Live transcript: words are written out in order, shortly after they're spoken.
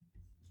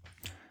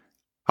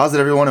How's it,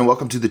 everyone, and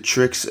welcome to the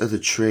Tricks of the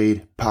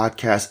Trade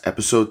podcast,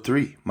 episode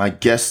 3. My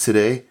guest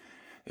today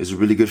is a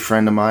really good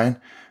friend of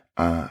mine.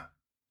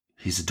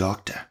 He's a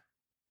doctor.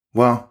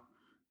 Well,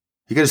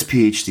 he got his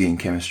PhD in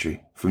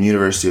chemistry from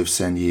University of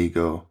San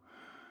Diego.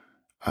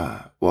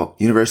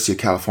 University of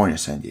California,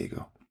 San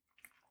Diego.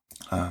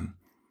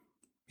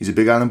 He's a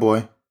Big Island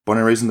boy, born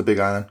and raised in the Big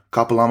Island.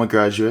 Kapalama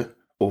graduate,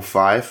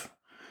 05.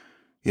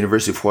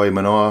 University of Hawaii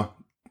Manoa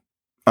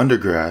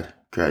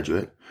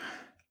graduate.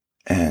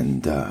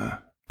 And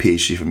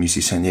PhD from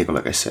UC San Diego,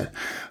 like I said.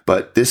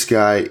 But this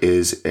guy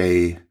is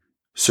a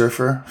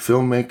surfer,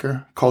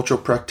 filmmaker, cultural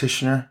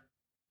practitioner,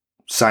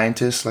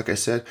 scientist, like I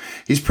said.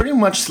 He's pretty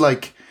much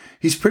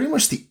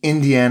the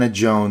Indiana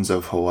Jones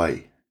of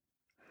Hawaii,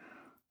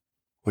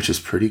 which is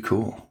pretty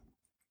cool.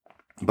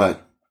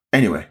 But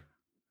anyway,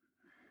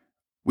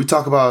 we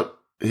talk about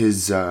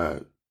his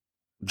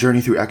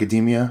journey through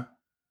academia,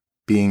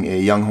 being a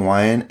young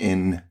Hawaiian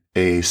in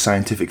a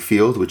scientific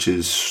field, which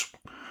is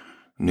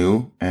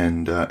new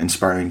and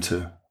inspiring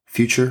to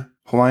future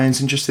Hawaiians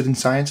interested in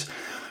science.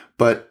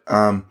 But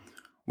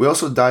we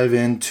also dive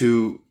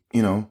into,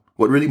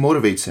 what really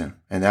motivates him.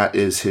 And that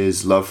is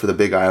his love for the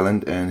Big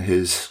Island and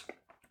his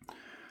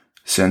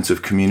sense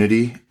of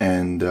community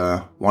and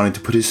wanting to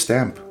put his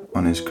stamp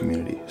on his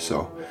community.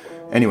 So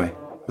anyway,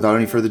 without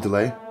any further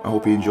delay, I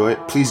hope you enjoy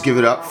it. Please give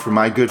it up for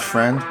my good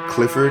friend,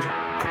 Clifford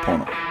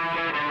Kapono.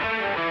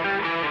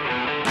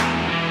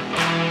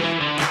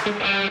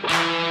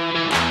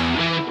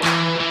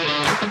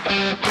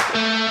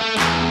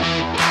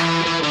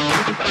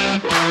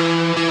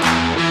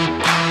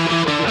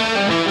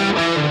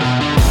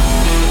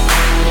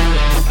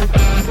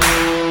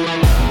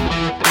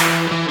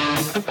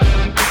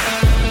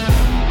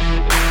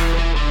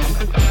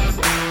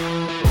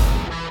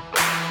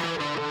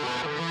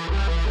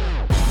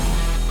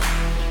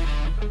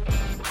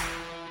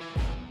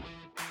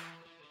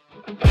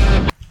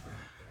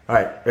 All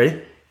right,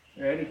 ready?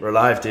 Ready. We're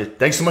live, dude.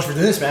 Thanks so much for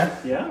doing this, man.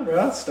 Yeah,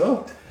 bro,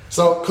 stoked.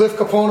 So, Cliff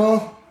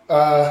Kapono,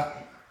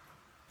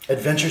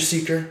 adventure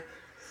seeker,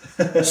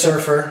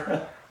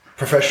 surfer,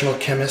 professional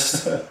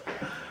chemist,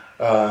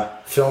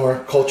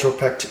 filmer, cultural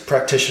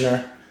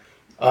practitioner.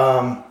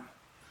 I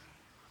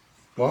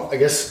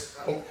guess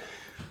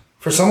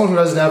for someone who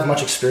doesn't have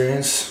much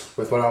experience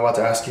with what I'm about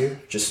to ask you,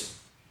 just,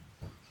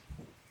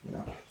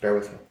 bear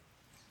with me.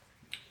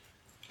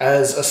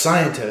 As a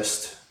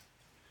scientist,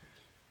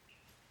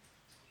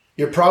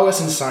 your prowess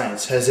in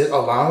science, has it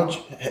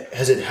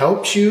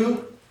helped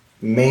you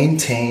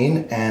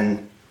maintain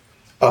and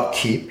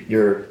upkeep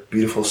your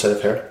beautiful set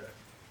of hair?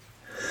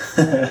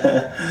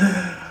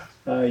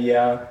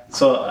 Yeah.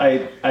 So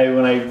I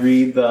when I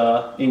read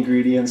the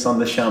ingredients on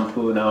the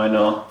shampoo, now I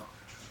know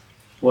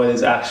what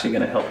is actually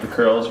going to help the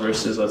curls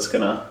versus what's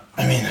going to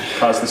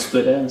cause the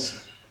split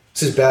ends.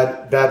 This is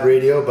bad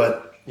radio,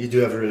 but you do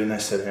have a really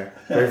nice set of hair.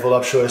 Very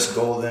voluptuous,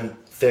 golden,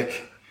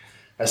 thick.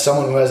 As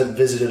someone who hasn't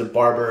visited a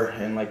barber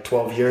in like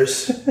 12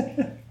 years,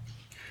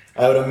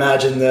 I would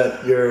imagine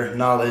that your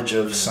knowledge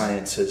of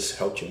science has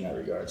helped you in that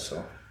regard.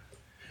 So,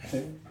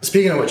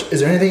 speaking of which,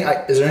 is there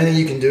anything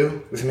you can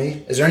do with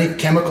me? Is there any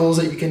chemicals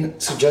that you can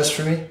suggest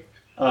for me?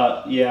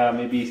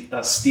 Maybe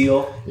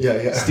steel.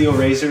 Yeah. Steel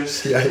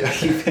razors. Yeah.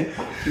 Keep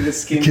it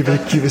skin keep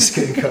cut. Keep it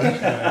skin cut. All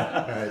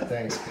right,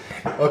 thanks.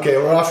 Okay,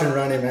 we're off and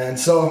running, man.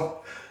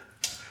 So,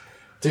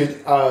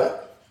 dude,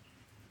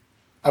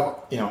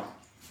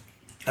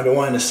 I've been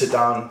wanting to sit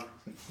down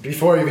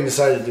before I even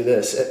decided to do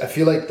this. I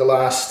feel like the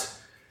last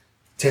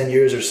 10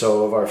 years or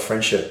so of our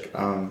friendship,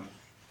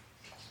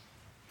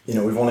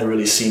 we've only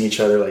really seen each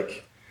other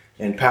like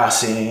in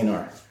passing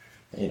or,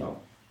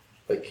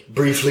 like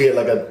briefly at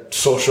like a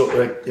social,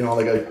 like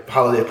a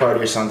holiday party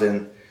or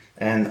something.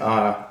 And,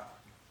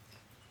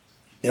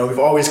 we've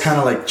always kind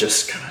of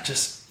just,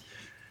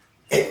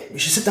 hey, we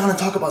should sit down and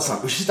talk about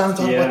something. We should sit down and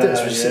talk about this.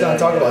 We should sit down and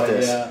talk about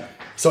this. Yeah.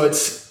 So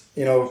it's,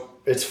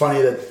 it's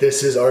funny that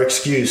this is our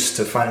excuse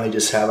to finally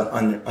just have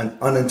an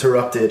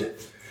uninterrupted,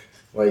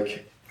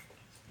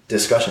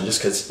 discussion.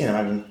 Just because,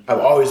 I've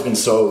always been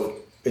so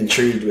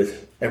intrigued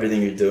with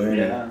everything you're doing.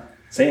 Yeah,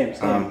 same.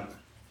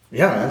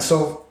 Yeah, man.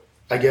 So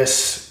I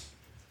guess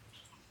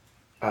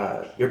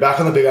you're back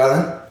on the Big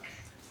Island.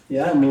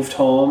 Yeah, I moved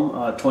home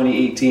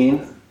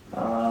 2018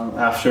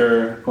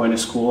 after going to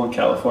school in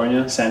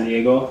California, San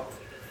Diego.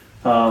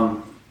 I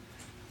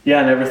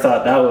never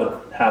thought that would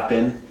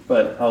happen.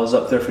 But I was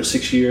up there for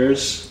 6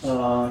 years,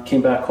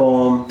 came back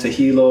home to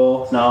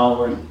Hilo.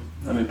 Now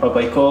I'm in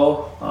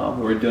Papaikou.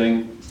 We're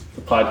doing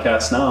the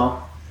podcast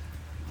now.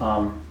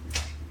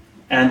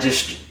 And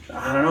just,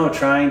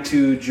 trying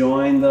to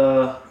join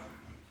the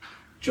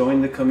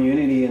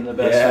community in the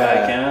best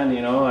way I can.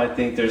 I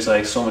think there's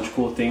so much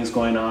cool things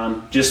going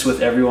on just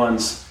with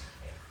everyone's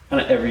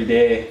kind of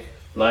everyday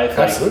life.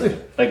 Absolutely.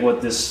 Like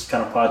what this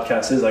kind of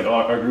podcast is,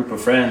 our group of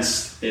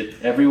friends,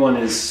 everyone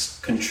is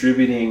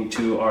contributing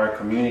to our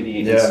community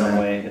in some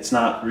way. It's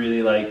not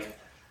really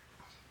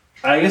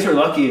I guess we're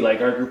lucky,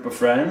 our group of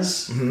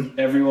friends,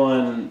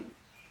 everyone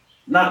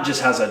not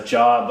just has a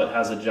job, but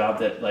has a job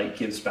that like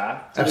gives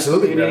back to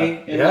Absolutely, the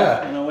community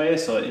in a way.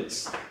 So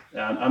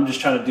I'm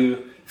just trying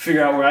to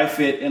figure out where I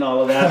fit in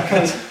all of that,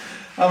 because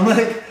I'm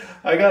like,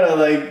 I got a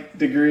like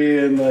degree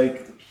in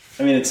like,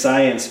 I mean, it's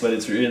science, but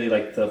it's really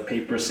like the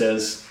paper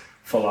says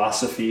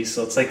philosophy.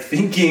 So it's like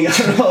thinking. I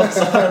don't know.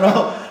 So I don't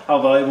know how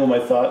valuable my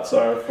thoughts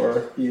are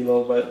for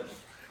Hilo, but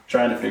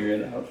trying to figure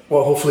it out.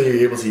 Well, hopefully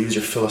you're able to use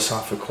your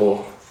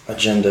philosophical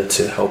agenda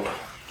to help,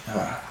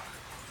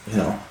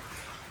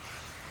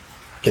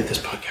 get this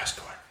podcast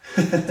going,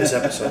 this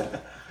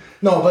episode.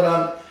 No,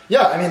 but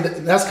yeah, I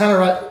mean, that's kind of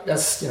right.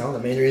 That's, the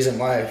main reason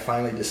why I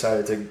finally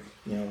decided to,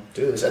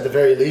 do this. At the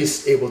very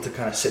least, able to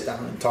kind of sit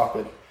down and talk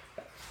with,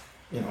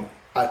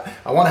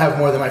 I want to have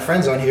more than my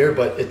friends on here,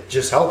 but it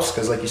just helps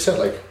because, like you said,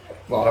 like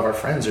a lot of our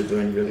friends are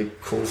doing really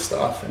cool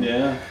stuff. And,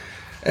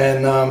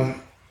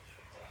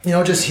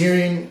 just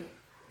hearing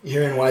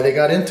why they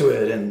got into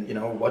it and,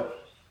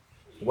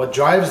 what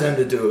drives them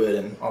to do it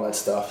and all that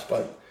stuff.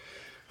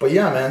 But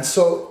yeah, man.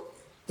 So,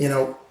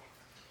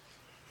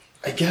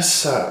 I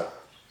guess,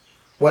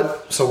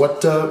 what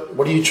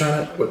are you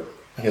trying to,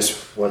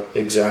 what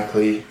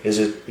exactly is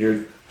it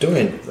you're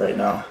doing right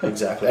now?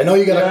 Exactly. I know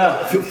you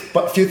got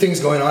a few things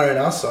going on right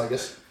now, so I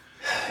guess.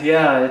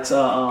 Yeah, it's,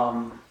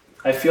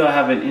 I feel I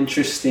have an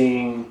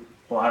interesting,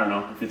 I don't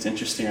know if it's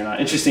interesting or not,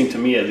 interesting to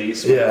me at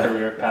least,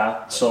 career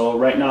path. So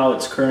right now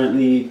it's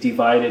currently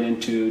divided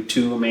into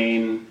two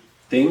main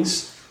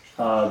things.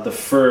 The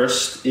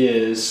first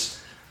is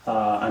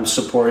I'm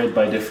supported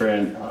by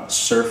different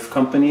surf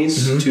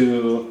companies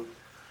to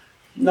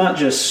not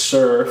just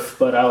surf,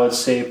 but I would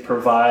say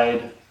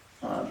provide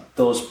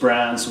those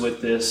brands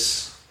with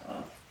this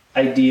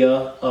idea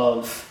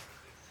of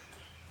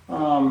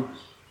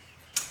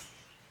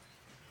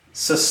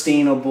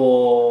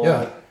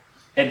sustainable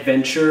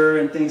adventure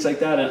and things like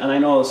that. And I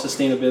know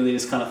sustainability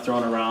is kind of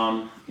thrown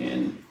around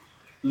in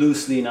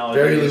loosely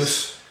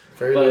nowadays.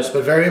 Very loose,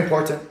 but very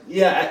important.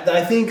 Yeah,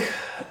 I think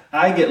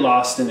I get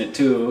lost in it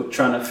too,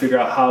 trying to figure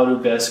out how to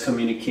best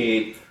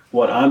communicate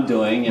what I'm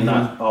doing and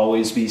not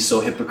always be so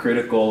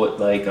hypocritical with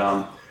like,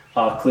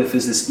 Cliff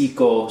is this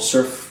eco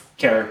surf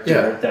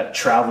character that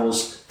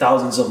travels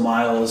thousands of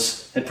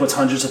miles and puts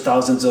hundreds of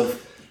thousands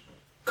of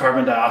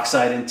carbon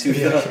dioxide into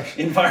the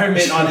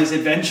environment on his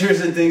adventures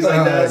and things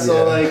like that.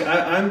 So like,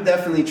 I'm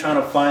definitely trying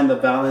to find the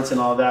balance and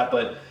all that,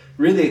 but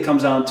really it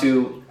comes down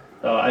to,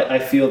 I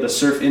feel the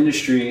surf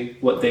industry,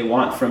 what they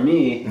want from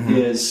me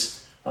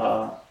is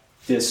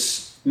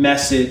this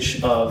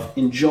message of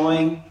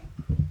enjoying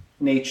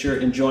nature,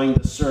 enjoying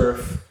the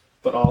surf,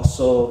 but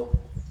also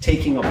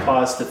taking a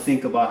pause to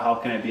think about how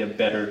can I be a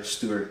better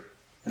steward.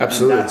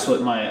 Absolutely. And that's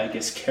what my,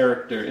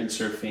 character in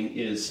surfing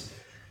is.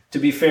 To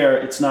be fair,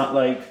 it's not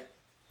like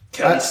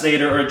Kelly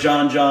Slater or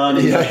John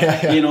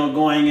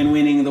going and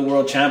winning the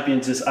world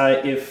champions.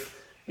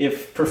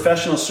 If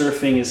professional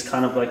surfing is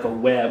kind of like a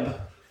web,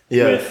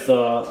 with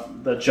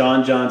the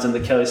John Johns and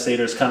the Kelly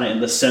Slaters kind of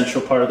in the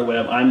central part of the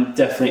web, I'm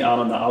definitely out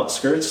on the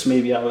outskirts.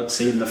 Maybe I would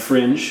say in the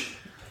fringe.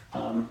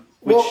 I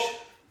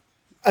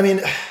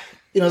mean,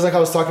 it's like I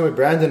was talking with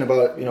Brandon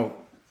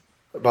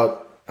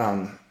about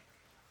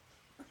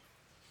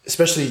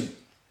especially,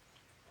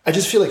 I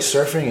just feel like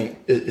surfing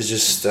is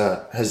just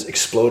has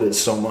exploded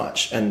so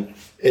much, and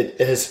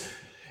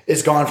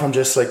it's gone from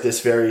just like this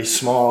very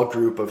small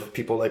group of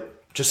people like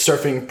just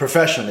surfing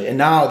professionally, and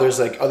now there's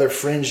like other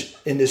fringe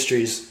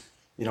industries,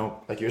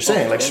 like you're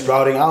saying, like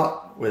sprouting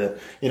out with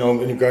it,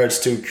 in regards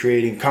to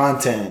creating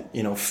content,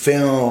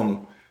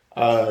 film,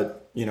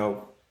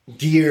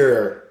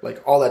 gear,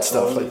 like all that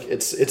stuff. Like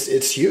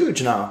it's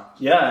huge now.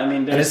 Yeah, I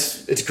mean, and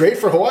it's great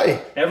for Hawaii.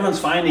 Everyone's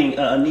finding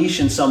a niche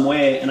in some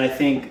way, and I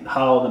think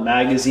how the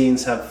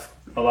magazines have,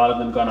 a lot of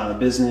them gone out of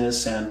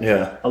business, and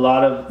a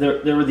lot of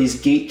there were these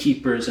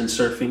gatekeepers in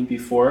surfing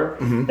before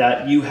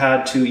that you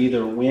had to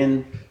either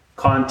win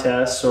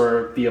contests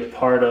or be a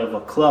part of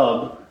a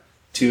club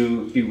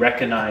to be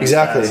recognized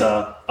as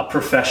a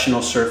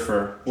professional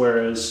surfer,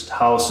 whereas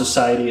how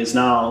society is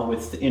now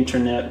with the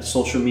internet,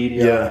 social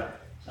media,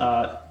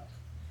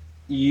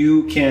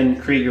 you can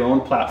create your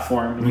own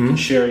platform and you can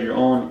share your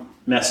own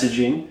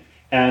messaging,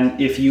 and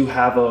if you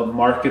have a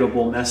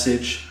marketable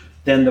message,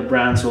 then the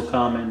brands will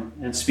come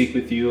and speak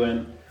with you,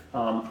 and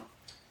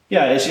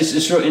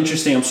it's real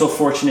interesting. I'm so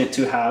fortunate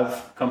to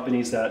have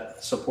companies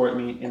that support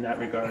me in that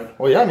regard.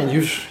 Well, yeah, I mean,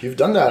 you've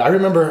done that. I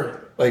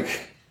remember,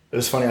 like, it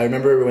was funny. I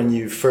remember when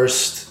you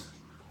first,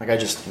 like, I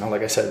just,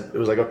 like I said, it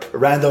was like a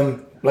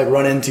random, like,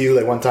 run into you,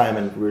 like, one time,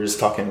 and we were just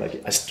talking,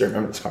 like, I still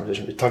remember this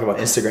conversation. We talked about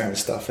Instagram and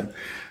stuff, and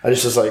I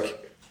just was like,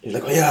 you're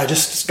like, oh yeah, I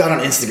just got on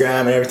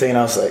Instagram and everything, and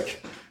I was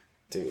like,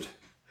 dude,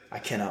 I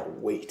cannot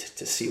wait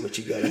to see what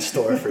you got in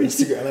store for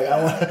Instagram. Like,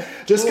 I want to,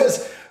 just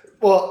because,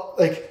 well,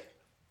 like,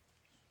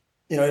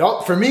 it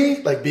all, for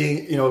me, like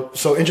being,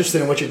 so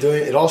interested in what you're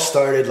doing, it all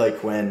started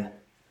like when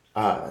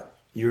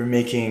you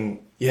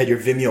had your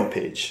Vimeo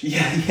page.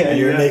 Yeah. And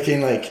you were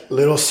making like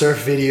little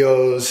surf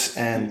videos,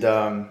 and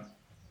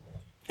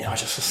I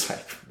just was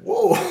like,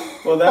 whoa.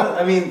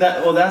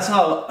 That's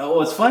how.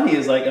 What's funny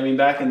is like, I mean,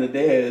 back in the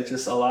day, it's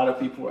just a lot of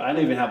people. I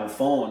didn't even have a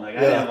phone. Like, I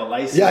didn't have a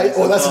license. Yeah.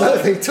 Well, that's another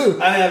thing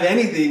too. I didn't have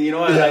anything, And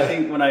I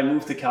think when I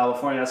moved to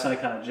California, that's when I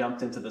kind of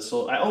jumped into the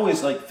soul. I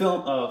always like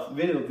film,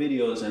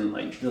 videos and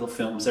like little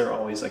films. They're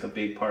always like a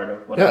big part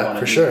of what I want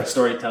to do. Sure.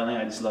 Storytelling.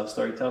 I just love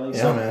storytelling.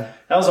 Yeah, so man.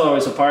 that was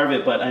always a part of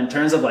it. But in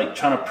terms of like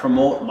trying to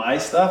promote my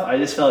stuff, I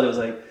just felt it was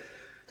like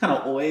kind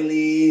of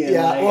oily. And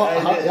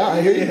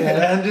I hear you,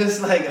 man. I'm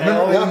just like,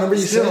 I remember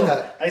you saying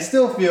that. I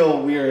still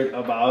feel weird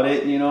about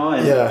it,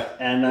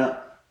 And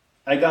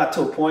I got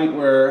to a point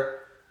where,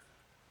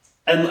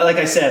 and like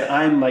I said,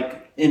 I'm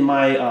like in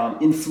my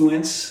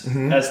influence,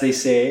 as they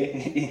say,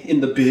 in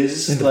the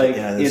biz.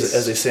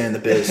 As they say in the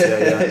biz.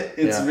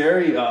 It's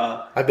very.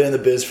 I've been in the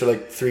biz for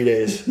like 3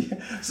 days.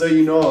 So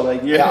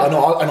like I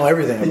know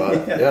everything about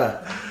it.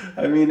 Yeah.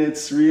 I mean,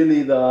 it's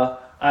really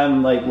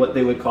I'm like what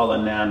they would call a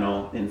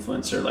nano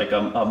influencer, like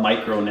a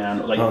micro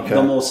nano, like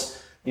the most,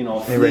 hang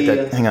on,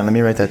 let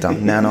me write that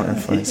down. Nano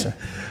influencer.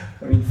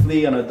 I mean,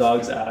 flea on a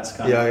dog's ass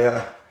kind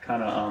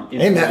of.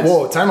 Hey man,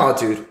 whoa, time out,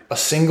 dude. A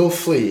single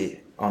flea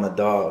on a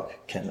dog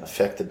can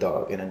affect the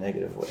dog in a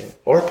negative way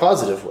or a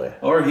positive way.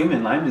 Or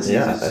human Lyme disease.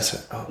 Yeah, that's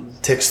it. Oh,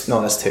 ticks.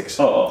 No, that's ticks.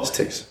 Oh. It's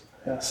ticks.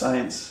 Yeah,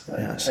 science.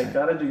 I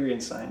got a degree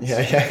in science.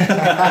 Yeah.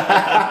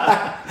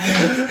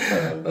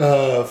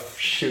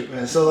 Shoot,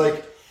 man. So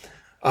like,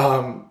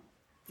 bro,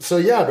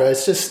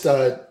 it's just,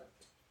 I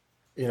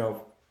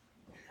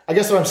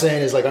guess what I'm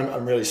saying is like,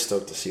 I'm really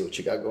stoked to see what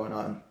you got going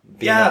on.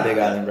 Being a Big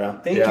Island, bro.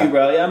 Thank you,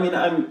 bro. Yeah, I mean,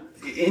 I'm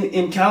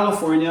in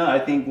California, I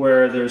think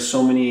where there's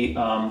so many,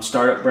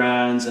 startup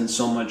brands and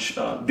so much,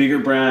 bigger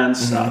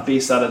brands,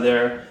 based out of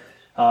there.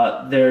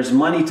 There's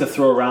money to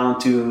throw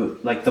around to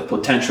like the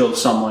potential of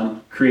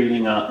someone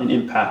creating an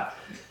impact.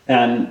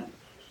 And,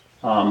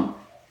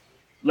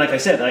 like I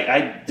said,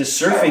 like the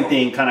surfing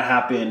thing kind of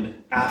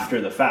happened after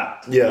the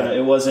fact. Yeah.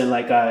 It wasn't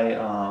like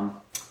I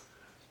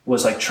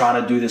was like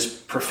trying to do this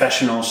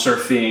professional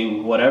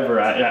surfing,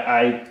 whatever.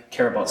 I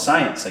care about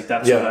science. Like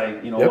that's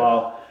what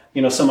while,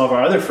 some of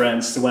our other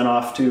friends went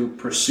off to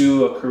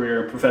pursue a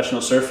career in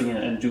professional surfing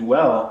and do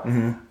well.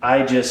 I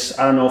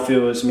don't know if it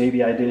was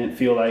maybe I didn't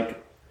feel like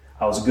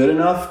I was good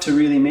enough to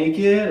really make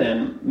it.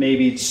 And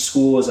maybe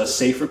school was a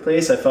safer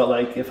place. I felt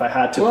like if I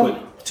had to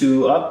put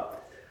two up,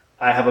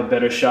 I have a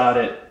better shot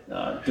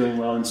at doing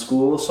well in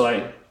school. So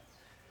I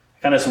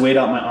kind of just weighed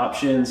out my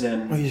options.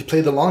 And you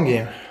played the long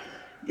game.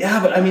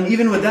 Yeah, but I mean,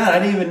 even with that, I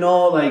didn't even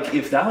know like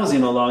if that was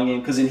in a long game.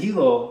 Because in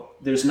Hilo,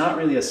 there's not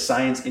really a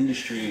science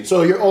industry.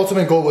 So your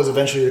ultimate goal was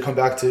eventually to come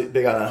back to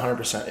Big Island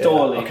 100%. Yeah.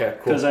 Totally. Okay,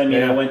 cool. Because I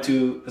mean, I went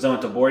to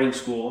boarding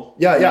school.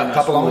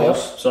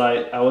 Papaikou. So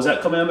I was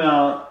at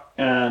Kamehameha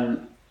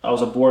and I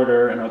was a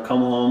boarder and I'd come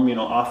home,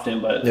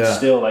 often. But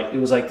still, like it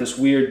was like this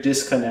weird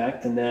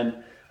disconnect. And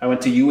then I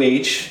went to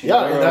UH.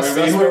 That's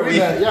where we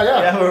at.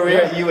 Where we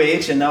were at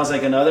UH, and that was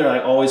like another. I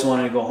always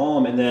wanted to go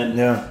home, and then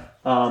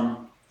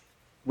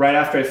right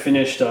after I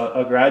finished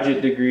a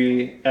graduate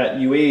degree at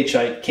UH,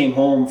 I came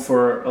home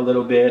for a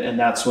little bit, and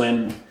that's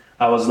when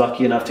I was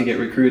lucky enough to get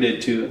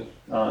recruited to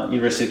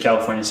University of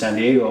California, San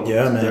Diego.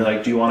 Yeah, man. They're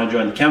like, "Do you want to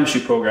join the chemistry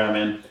program?"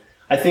 And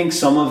I think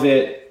some of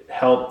it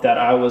helped that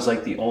I was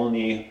like the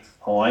only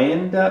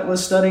Hawaiian that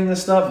was studying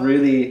this stuff.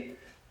 Really,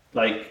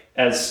 like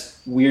as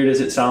weird as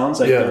it sounds,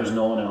 like there was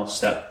no one else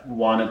that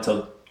wanted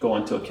to go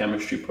into a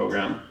chemistry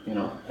program,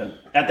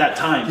 at that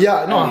time.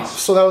 Yeah, no.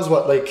 So that was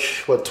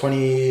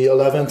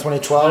 2011,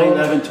 2012?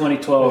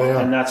 2012.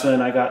 And that's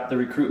when I got the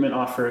recruitment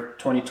offer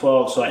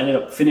 2012. So I ended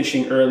up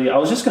finishing early. I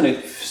was just going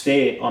to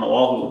stay on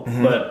Oahu,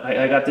 but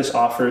I got this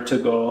offer to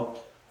go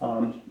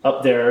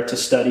up there to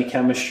study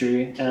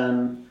chemistry.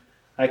 And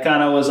I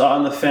kind of was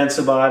on the fence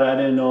about it. I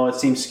didn't know. It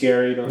seemed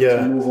scary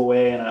to move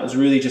away. And I was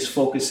really just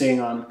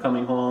focusing on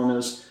coming home. It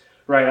was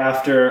right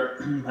after,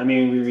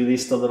 we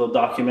released a little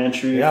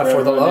documentary. Yeah,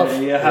 for the love.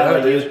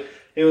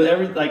 It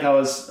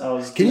was I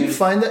was. Can you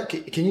find that?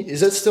 Is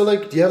that still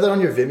like? Do you have that on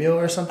your Vimeo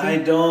or something? I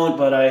don't,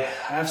 but I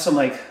have some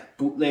like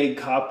bootleg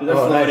copy. They're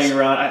floating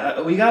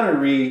around. We gotta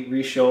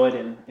re-show it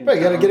in right,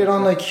 you gotta get it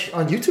on on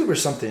YouTube or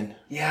something.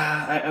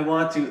 Yeah, I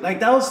want to. Like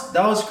that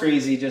was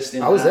crazy. Just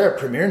I was there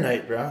premiere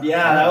night, bro.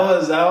 Yeah, that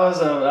was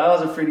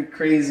a pretty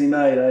crazy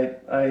night.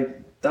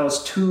 That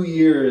was 2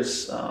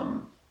 years.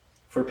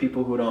 For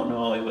people who don't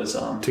know, it was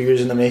 2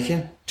 years in the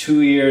making.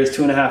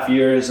 2.5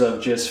 years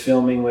of just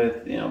filming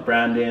with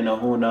Brandon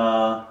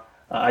Ahuna,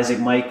 Isaac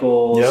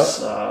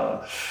Michaels,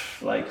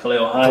 like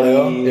Kaleo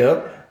Hadi,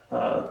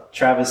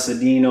 Travis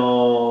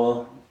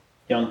Sedino,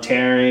 Young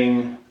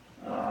Taring.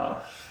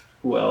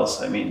 Who else?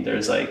 I mean,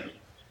 there's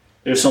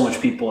so much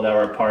people that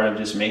were a part of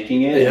just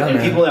making it, and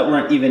people that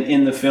weren't even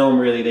in the film.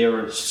 Really, they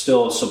were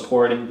still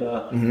supporting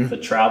the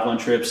travel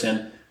and trips,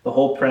 and the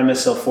whole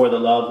premise of For the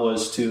Love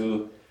was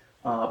to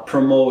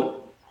promote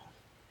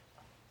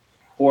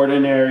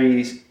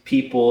ordinary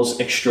people's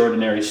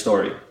extraordinary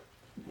story.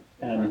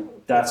 And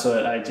that's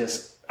what I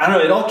don't know,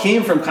 it all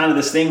came from kind of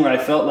this thing where I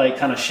felt like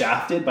kind of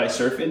shafted by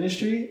surf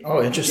industry.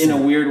 Oh, interesting. In a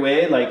weird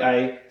way. Like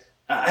I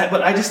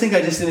but I just think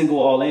I just didn't go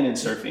all in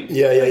surfing.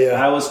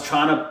 Yeah. I was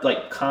trying to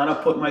like kind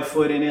of put my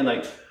foot in it,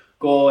 like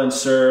go and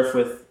surf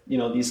with, you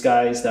know, these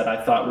guys that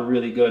I thought were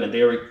really good, and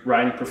they were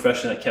riding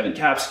professionally, like Kevin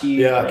Kapsky,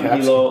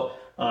 Hilo,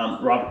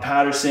 Robert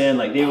Patterson,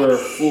 like they were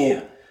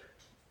full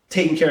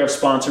taken care of,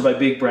 sponsored by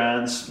big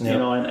brands, you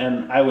know,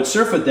 and I would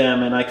surf with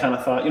them, and I kind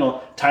of thought, you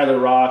know, Tyler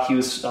Rock, he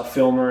was a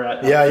filmer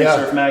at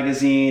Surf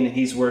Magazine, and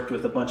he's worked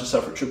with a bunch of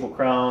stuff for Triple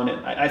Crown,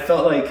 and I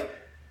felt like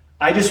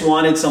I just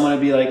wanted someone to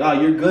be like,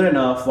 oh, you're good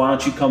enough, why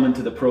don't you come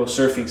into the pro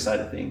surfing side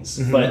of things?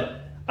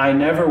 But I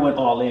never went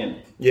all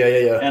in.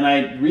 And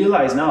I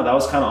realized now that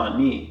was kind of on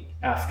me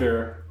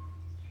after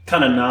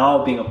kind of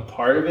now being a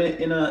part of it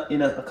in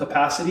a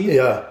capacity.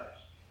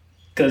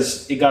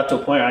 Because it got to a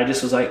point where I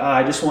just was like,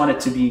 I just want it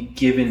to be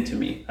given to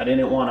me. I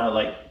didn't want to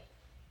like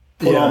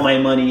put all my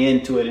money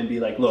into it and be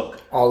like, look,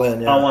 all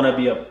in. I want to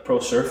be a pro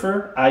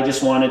surfer. I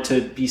just wanted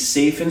to be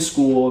safe in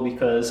school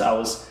because I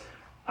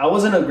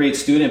wasn't a great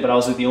student, but I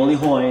was like the only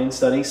Hawaiian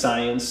studying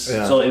science.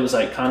 So it was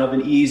like kind of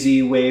an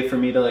easy way for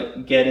me to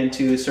like get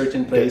into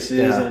certain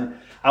places, and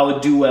I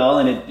would do well.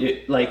 And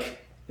it like,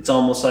 it's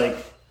almost like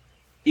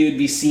it would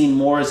be seen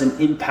more as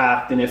an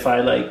impact than if I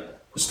like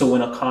was to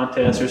win a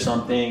contest or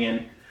something.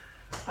 And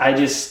I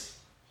just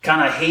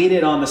kind of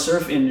hated on the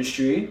surf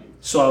industry.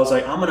 So I was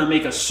like, I'm going to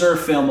make a surf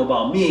film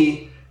about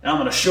me, and I'm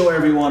going to show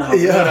everyone how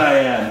good I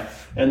am.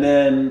 And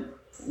then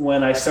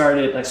when I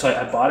started, like, so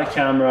I bought a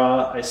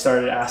camera, I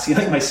started asking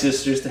like my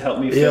sisters to help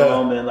me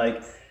film, and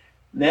like,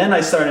 then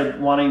I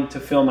started wanting to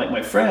film like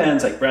my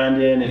friends, like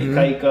Brandon and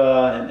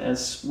Ikaika, and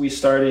as we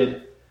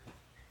started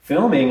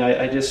filming,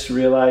 I just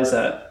realized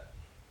that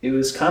it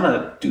was kind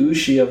of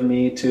douchey of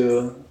me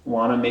to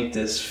want to make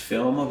this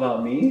film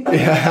about me.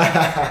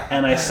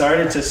 And I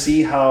started to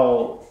see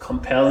how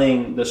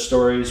compelling the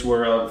stories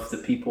were of the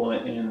people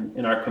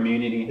in our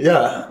community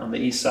on the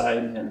east side,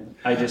 and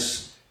I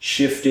just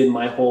shifted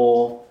my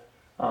whole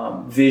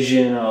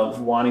vision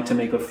of wanting to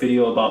make a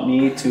video about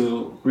me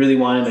to really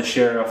wanting to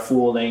share a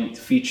full-length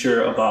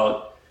feature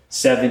about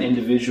 7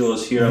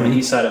 individuals here on the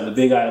east side of the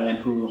Big Island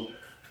who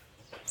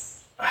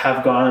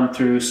have gone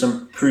through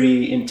some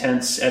pretty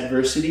intense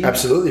adversity.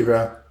 Absolutely,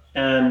 bro.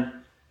 And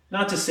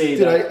not to say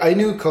Dude, that I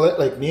knew Khalil,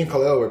 like me and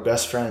Khalil were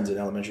best friends in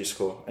elementary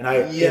school, and I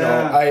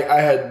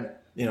had,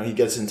 you know, he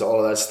gets into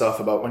all of that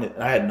stuff about and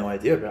I had no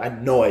idea, bro. I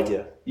had no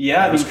idea.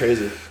 Yeah, it was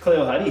crazy.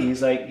 Khalil Hadi,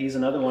 he's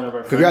another one of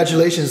our friends.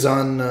 Congratulations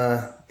on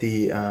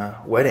the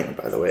wedding,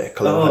 by the way,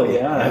 Khalil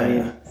Hadi. I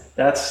mean,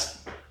 that's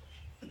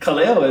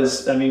Khalil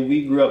is. I mean,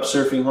 we grew up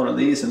surfing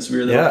Honolulu since we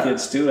were little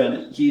kids too,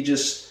 and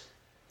he's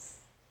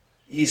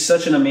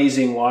such an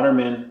amazing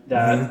waterman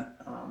that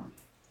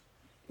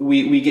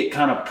we get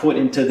kind of put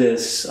into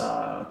this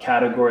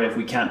category if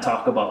we can't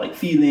talk about like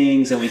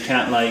feelings and we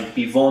can't like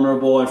be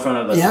vulnerable in front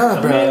of the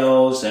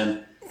males.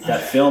 And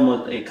that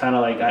film, it kind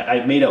of like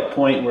I made a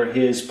point where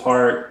his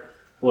part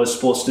was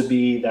supposed to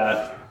be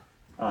that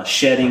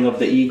shedding of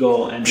the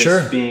ego and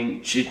just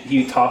being.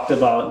 He talked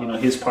about, you know,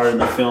 his part in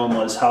the film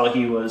was how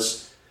he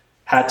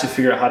had to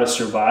figure out how to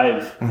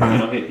survive. You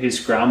know, his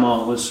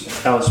grandma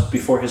that was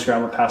before his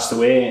grandma passed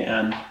away,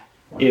 and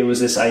it was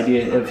this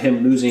idea of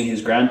him losing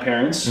his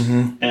grandparents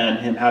and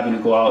him having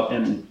to go out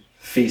and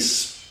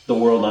face the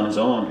world on his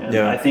own. And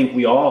I think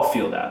we all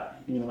feel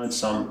that, you know, in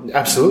some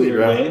weird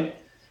way.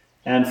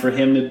 And for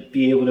him to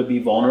be able to be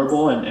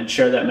vulnerable and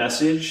share that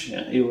message,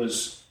 it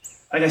was,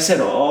 like I said,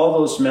 all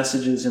those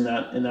messages in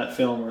that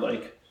film were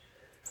like,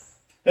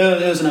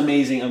 it was an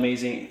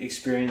amazing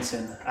experience.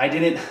 And I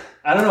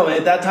don't know,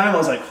 at that time I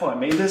was like, I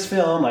made this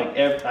film. Like,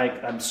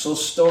 I'm so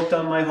stoked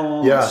on my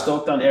home. I'm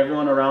stoked on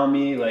everyone around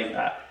me. Like,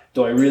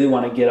 do I really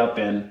want to get up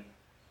and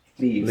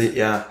leave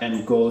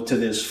and go to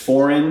this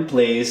foreign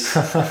place,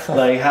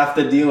 like have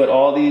to deal with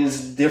all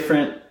these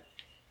different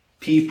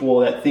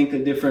people that think a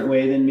different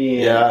way than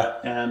me?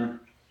 And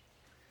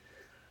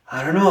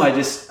I don't know, it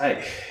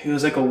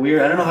was like a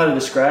weird, I don't know how to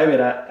describe it.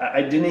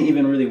 I didn't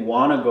even really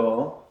want to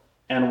go.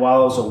 And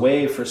while I was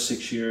away for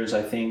 6 years,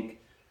 I think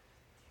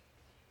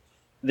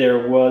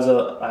there was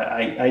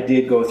I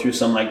did go through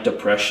some like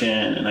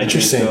depression, and I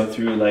did go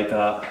through like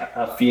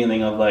a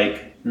feeling of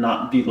like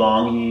not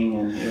belonging,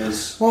 and it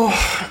was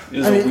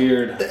a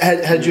weird.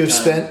 Had you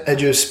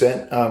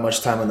spent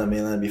much time on the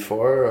mainland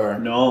before, or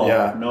no?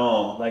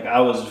 Like I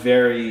was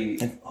very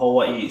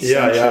Hawaii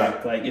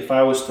centric. Like if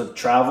I was to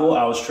travel,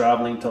 I was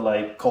traveling to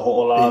like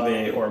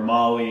Kaho'olawe or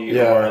Maui,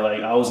 or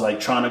like I was like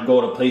trying to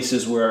go to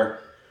places where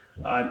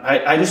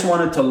I just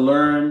wanted to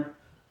learn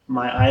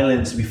my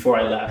islands before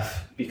I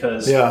left,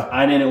 because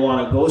I didn't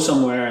want to go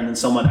somewhere and then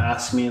someone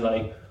asked me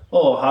like,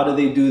 oh, how do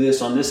they do this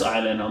on this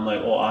island? I'm like,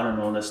 oh, I don't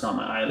know, that's not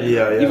my island.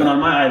 Even on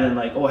my island,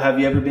 like, oh, have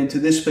you ever been to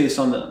this place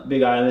on the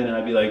Big Island? And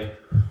I'd be like,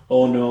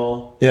 oh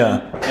no.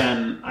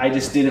 And I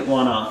just didn't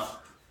want to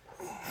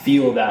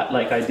feel that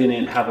like I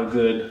didn't have a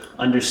good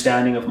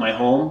understanding of my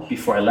home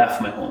before I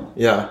left my home.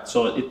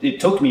 So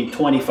it took me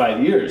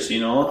 25 years,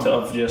 you know,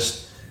 of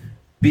just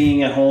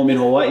being at home in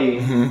Hawaii.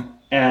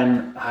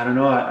 And I don't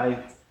know,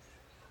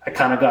 I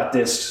kind of got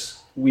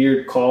this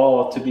weird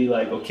call to be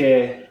like,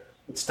 okay,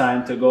 it's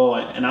time to go.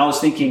 And I was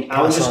thinking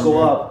I would just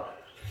go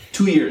up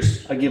 2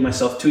 years. I give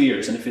myself 2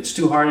 years. And if it's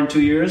too hard in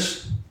 2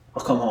 years,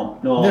 I'll come home.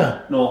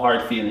 No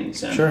hard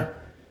feelings. And sure.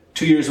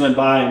 2 years went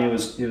by and it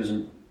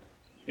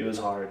was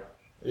hard.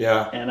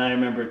 Yeah. And I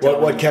remember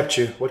what kept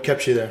you? What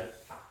kept you there?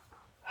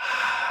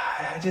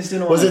 I just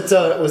didn't want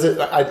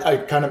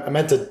I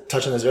meant to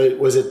touch on this earlier.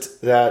 Was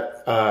it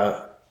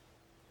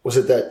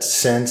that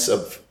sense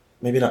of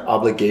maybe not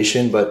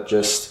obligation, but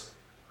just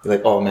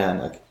like, oh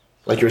man,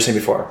 like you were saying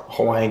before,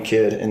 Hawaiian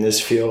kid in this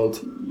field.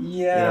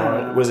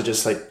 Yeah. Was it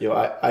just like,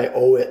 I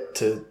owe it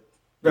to.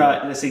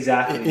 Right. That's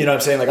exactly. You know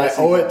what I'm saying? Like I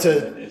owe it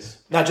to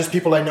not just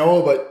people I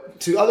know, but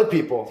to other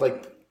people,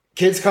 like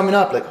kids coming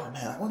up, like, oh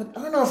man,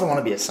 I don't know if I want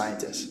to be a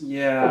scientist.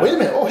 Yeah. Oh, wait a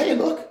minute. Oh, hey,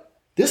 look,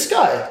 this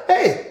guy.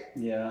 Hey.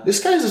 Yeah.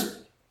 This guy's a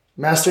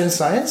master in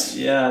science.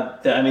 Yeah.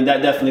 I mean,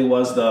 that definitely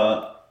was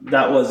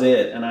that was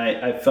it. And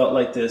I felt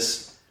like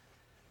this,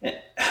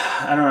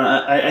 I don't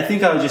know. I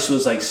think I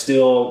was like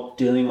still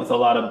dealing with a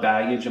lot of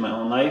baggage in my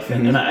own life.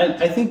 And, and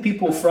I think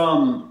people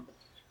from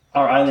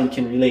our island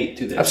can relate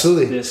to this.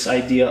 Absolutely. This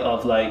idea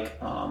of like,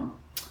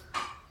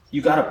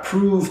 you got to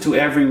prove to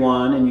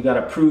everyone and you got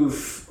to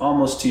prove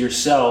almost to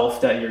yourself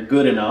that you're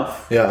good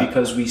enough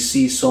because we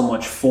see so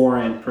much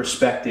foreign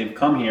perspective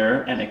come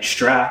here and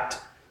extract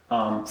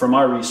from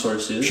our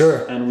resources.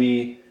 Sure. And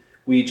we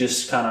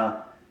just kind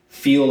of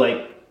feel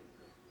like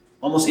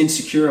almost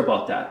insecure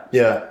about that.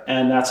 Yeah.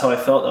 And that's how I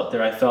felt up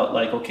there. I felt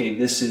like, okay,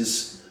 this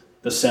is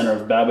the center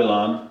of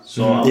Babylon.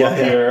 So I'm up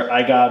here.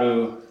 I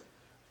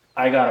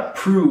gotta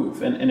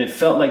prove. And it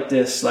felt like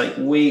this like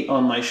weight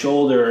on my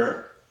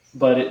shoulder,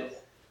 but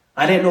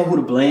I didn't know who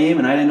to blame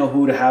and I didn't know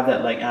who to have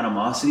that like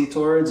animosity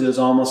towards. It was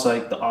almost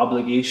like the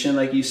obligation,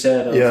 like you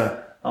said. Of,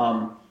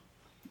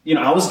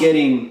 I was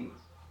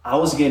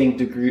getting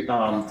degree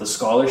the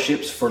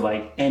scholarships for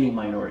like any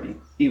minority.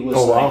 It was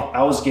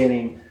I was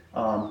getting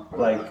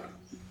like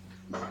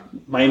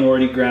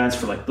minority grants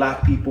for like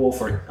Black people,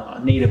 for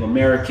Native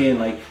American,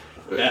 like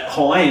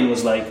Hawaiian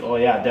was like, oh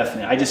yeah,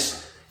 definitely.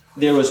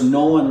 There was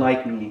no one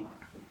like me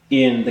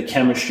in the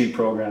chemistry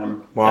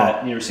program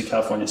at University of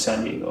California,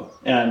 San Diego.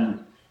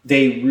 And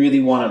they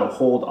really wanted to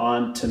hold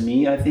on to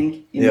me, I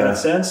think, in that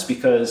sense,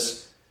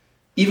 because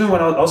even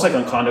when I was like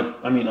on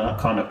not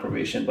conduct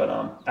probation, but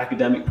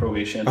academic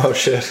probation. Oh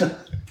shit.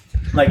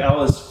 Like I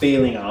was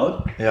failing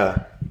out.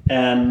 Yeah.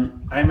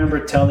 And I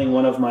remember telling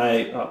one of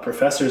my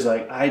professors,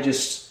 like, I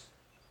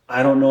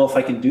don't know if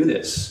I can do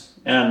this.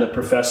 And the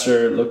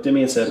professor looked at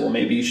me and said, well,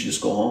 maybe you should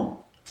just go home.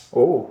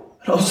 Oh.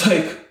 And I was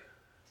like,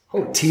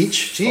 oh,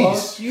 teach?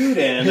 Jeez. Fuck you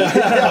then.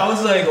 I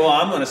was like, well,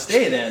 I'm going to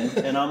stay then.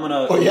 And I'm going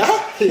to... Oh,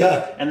 yeah?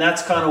 Yeah. And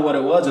that's kind of what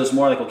it was. It was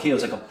more like, okay, it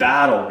was like a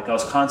battle. Like I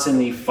was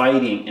constantly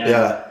fighting.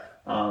 And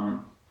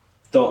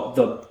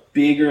the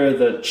bigger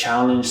the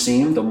challenge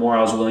seemed, the more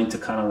I was willing to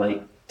kind of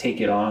like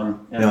take it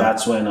on. And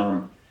that's when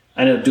I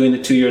ended up doing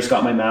the 2 years,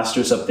 got my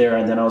master's up there.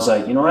 And then I was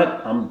like, you know what?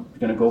 I'm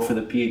going to go for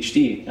the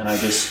PhD. And I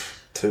just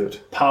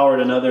powered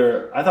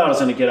another... I thought I was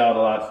going to get out a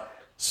lot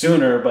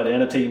sooner, but it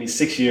ended up taking me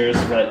 6 years.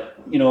 But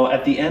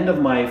at the end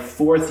of my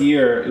fourth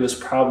year, it was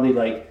probably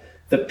like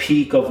the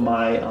peak of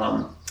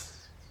my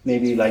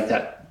maybe like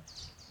that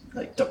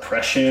like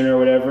depression or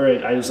whatever.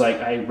 I was like,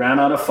 I ran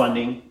out of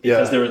funding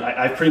because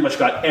I pretty much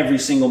got every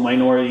single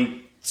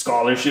minority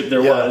scholarship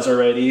there was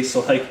already.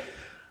 So like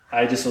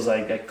I just was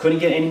like, I couldn't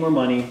get any more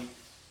money.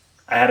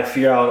 I had to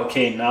figure out,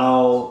 okay,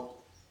 now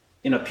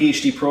in a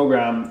PhD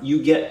program,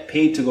 you get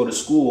paid to go to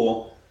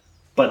school,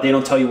 but they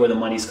don't tell you where the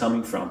money's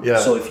coming from. Yeah.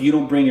 So if you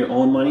don't bring your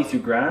own money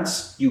through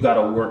grants, you got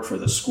to work for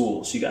the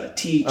school. So you got to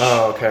teach,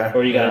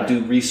 or you got to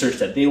do research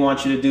that they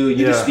want you to do.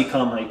 You just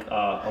become like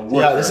a worker.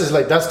 Yeah, this is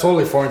like, that's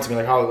totally foreign to me.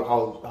 Like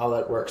how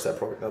that works, that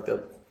program,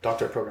 the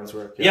doctorate programs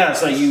work. Yeah,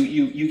 it's like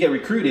you get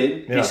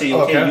recruited. They say,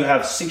 okay, you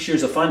have 6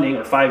 years of funding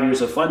or 5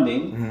 years of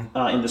funding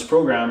in this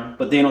program,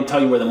 but they don't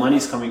tell you where the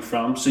money's coming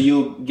from. So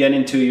you get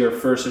into your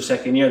first or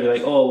second year. They're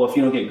like, oh, well, if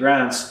you don't get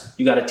grants,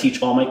 you got to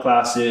teach all my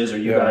classes, or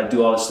you got to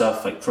do all this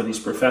stuff like for these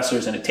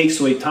professors, and it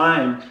takes away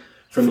time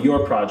from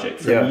your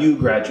project, from you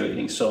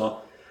graduating.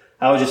 So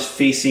I was just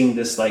facing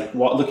this, like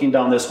looking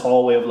down this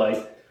hallway of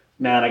like,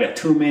 man, I got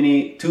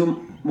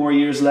 2 more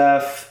years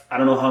left. I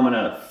don't know how I'm going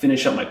to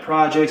finish up my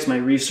projects, my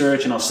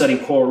research. And I was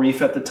studying coral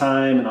reef at the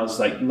time. And I was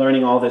like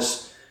learning all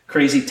this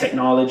crazy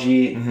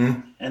technology.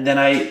 And then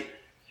I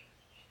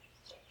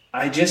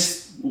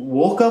just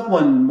woke up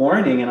one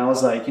morning and I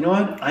was like, you know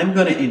what? I'm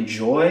going to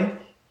enjoy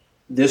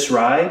this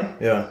ride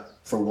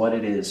for what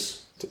it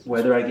is.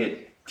 Whether I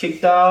get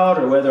kicked out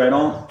or whether I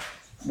don't,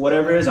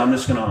 whatever it is, I'm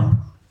just going to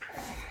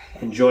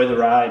enjoy the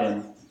ride.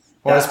 And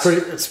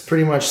it's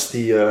pretty much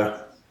the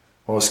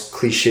most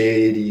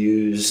cliched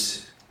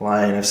used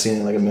line I've seen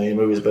in like a million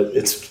movies, but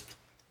it's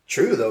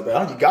true though,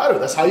 man. You got to.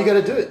 That's how you got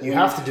to do it. You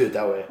have to do it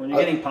that way. When you're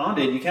getting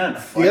pounded, you can't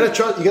fight. You got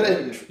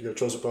to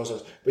trust the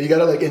process, but you got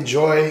to like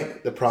enjoy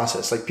the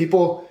process. Like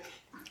people,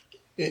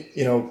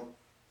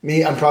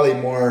 me, I'm probably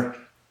more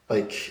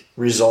like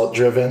result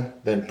driven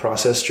than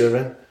process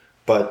driven,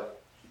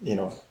 but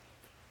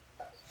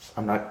I'm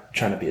I'm not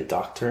trying to be a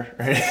doctor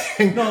or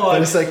anything.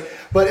 No,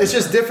 but it's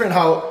just different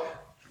how,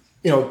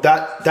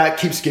 that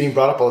keeps getting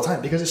brought up all the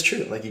time because it's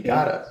true. Like you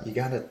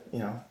gotta,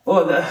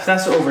 Well,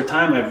 that's over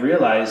time I've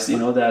realized,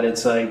 that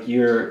it's like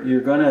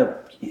you're gonna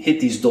hit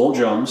these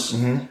doldrums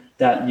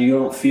that you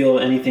don't feel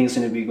anything's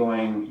gonna be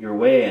going your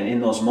way, and in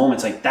those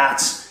moments, like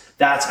that's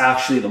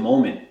actually the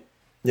moment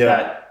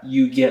that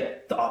you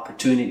get the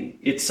opportunity.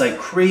 It's like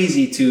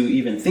crazy to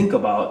even think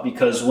about,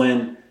 because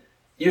when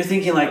you're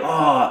thinking like,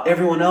 oh,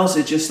 everyone else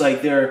is just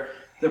like they're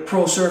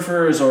pro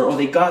surfers, or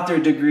they got their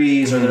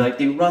degrees, or they're like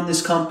they run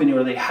this company,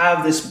 or they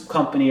have this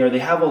company, or they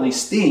have all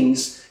these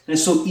things, and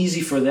it's so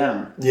easy for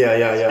them. Yeah.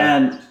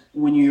 And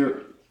when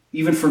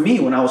even for me,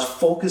 when I was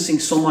focusing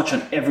so much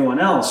on everyone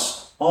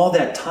else, all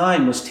that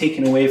time was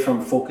taken away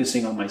from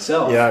focusing on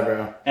myself. Yeah,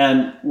 bro.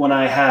 And when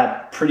I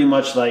had pretty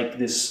much like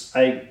this,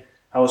 I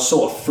was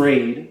so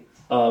afraid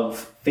of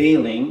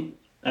failing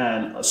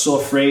and so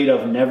afraid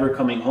of never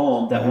coming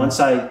home that once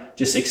I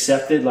just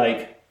accepted,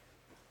 like,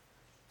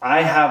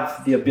 I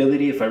have the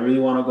ability, if I really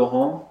want to go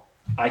home,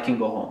 I can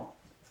go home.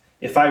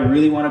 If I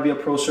really want to be a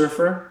pro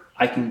surfer,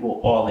 I can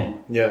go all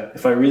in. Yeah.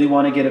 If I really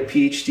want to get a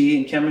PhD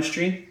in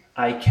chemistry,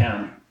 I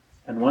can.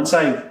 And once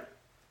I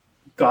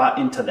got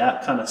into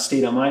that kind of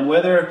state of mind,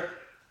 whether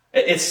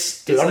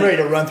it's... Dude, I'm like, ready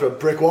to run through a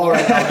brick wall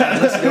right now,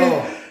 man. Let's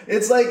go.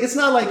 It's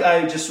not like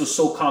I just was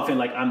so confident,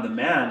 like I'm the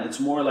man. It's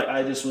more like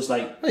I just was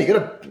like, no, you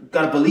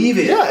gotta believe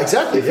it. Yeah,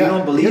 exactly. If you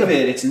don't believe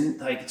it, it's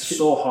like it's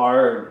so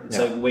hard. It's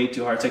like way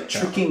too hard. It's like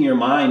tricking your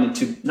mind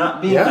into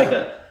not being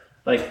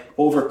like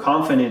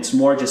overconfident. It's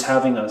more just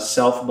having a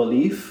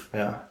self-belief.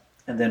 Yeah.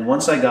 And then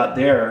once I got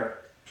there,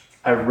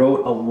 I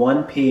wrote a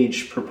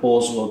 1-page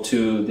proposal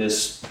to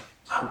this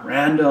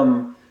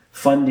random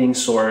funding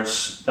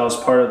source that was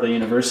part of the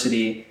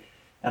university.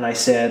 And I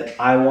said,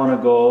 I want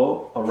to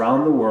go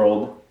around the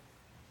world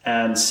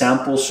and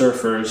sample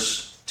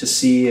surfers to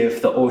see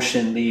if the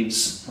ocean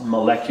leaves a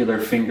molecular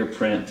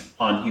fingerprint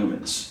on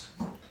humans.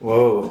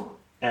 Whoa.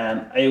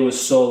 And it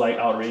was so like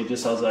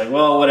outrageous. I was like,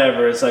 well,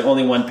 whatever. It's like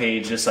only 1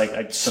 page. Just like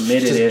I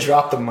submitted it. Just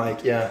drop the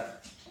mic, yeah.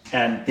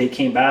 And they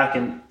came back,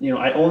 and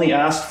I only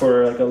asked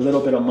for like a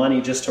little bit of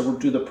money just to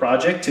do the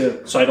project,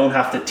 so I don't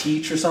have to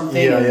teach or something.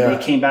 And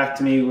they came back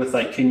to me with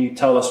like, can you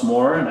tell us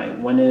more? And I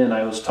went in and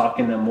I was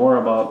talking to them more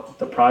about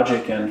the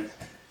project. And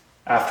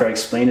after I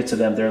explained it to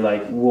them, they're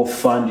like, we'll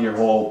fund your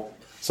whole.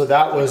 So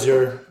that was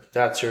that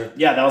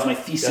was my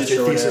thesis. That's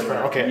your or thesis.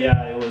 whatever. Okay.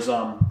 Yeah, it was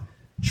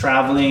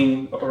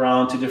traveling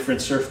around to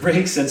different surf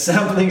breaks and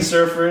sampling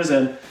surfers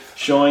and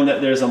showing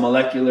that there's a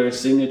molecular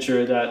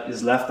signature that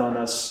is left on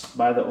us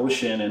by the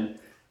ocean. And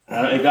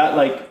it got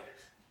like,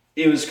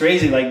 it was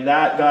crazy. Like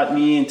that got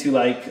me into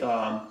like,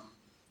 I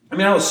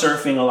was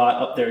surfing a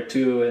lot up there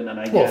too. And then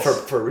I guess. Well,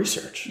 for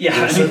research.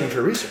 Yeah. Surfing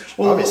for research,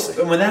 well,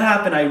 obviously. When that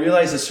happened, I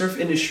realized the surf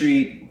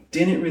industry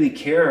didn't really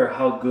care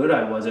how good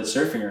I was at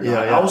surfing or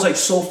not. I was like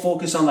so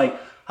focused on like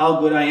how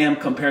good I am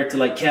compared to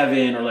like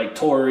Kevin or like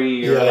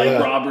Tori or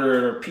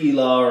Robert or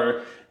Pila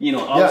or,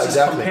 I was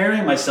just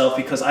comparing myself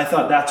because I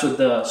thought that's what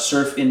the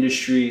surf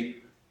industry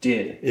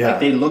did. Yeah. Like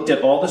they looked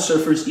at all the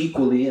surfers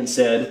equally and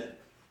said,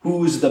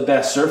 who's the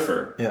best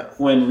surfer? Yeah.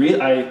 When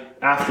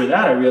after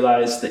that, I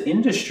realized the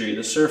industry,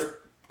 the surf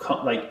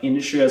like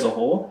industry as a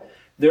whole,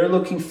 they're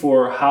looking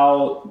for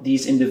how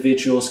these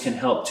individuals can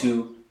help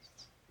to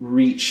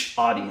reach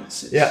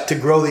audiences. Yeah, to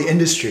grow the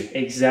industry.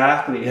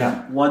 Exactly.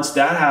 Yeah. And once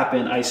that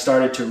happened, I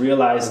started to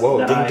realize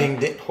that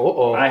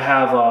I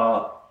have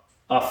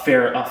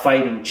a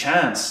fighting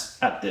chance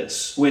at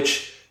this,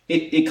 which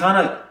it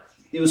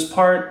was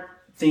part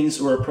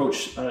things were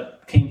approached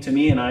came to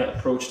me and I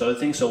approached other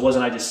things. So it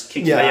wasn't I just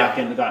kicked back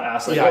and got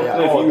asked like,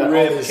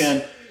 Cliff,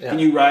 can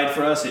you ride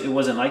for us? It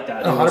wasn't like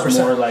that. It was 100%.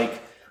 more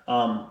like,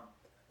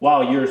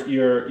 wow,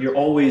 you're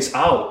always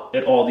out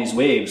at all these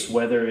waves,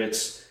 whether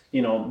it's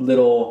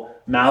little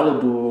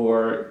Malibu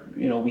or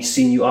we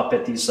seen you up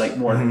at these like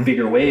more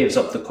bigger waves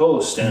up the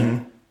coast,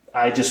 and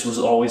I just was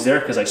always there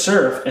because I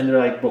surf. And they're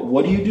like, but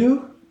what do you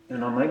do?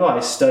 And I'm like, oh, I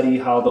study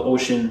how the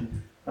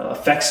ocean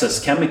affects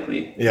us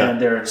chemically. And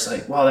they're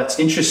like, wow, that's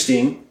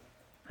interesting.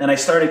 And I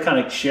started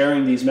kind of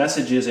sharing these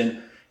messages,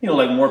 and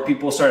like more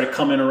people started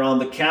coming around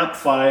the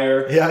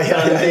campfire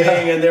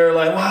and they're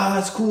like, wow,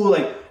 that's cool.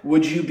 Like,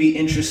 would you be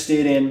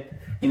interested in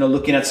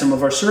looking at some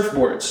of our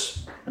surfboards?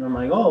 And I'm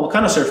like, oh, what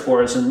kind of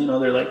surfboards? And,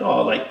 they're like,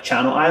 oh, like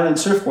Channel Island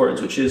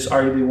Surfboards, which is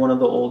arguably one of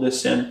the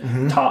oldest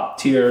and top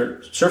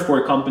tier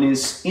surfboard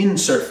companies in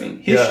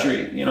surfing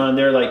history, and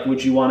they're like,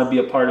 would you want to be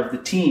a part of the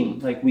team?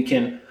 Like, we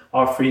can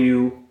offer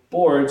you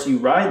boards, you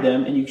ride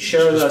them, and you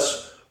share with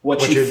us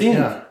what you think.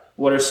 Yeah.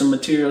 What are some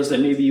materials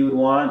that maybe you would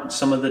want,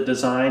 some of the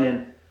design?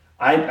 And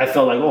I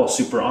felt like, oh,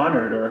 super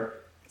honored. Or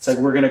it's like,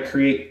 we're going to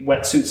create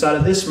wetsuits out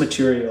of this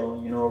material,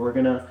 we're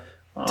going to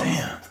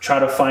try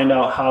to find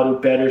out how to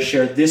better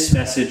share this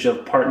message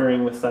of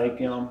partnering with like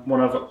one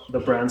of the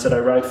brands that I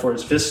ride for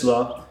is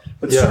Vissla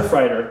with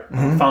Surfrider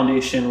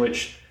Foundation,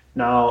 which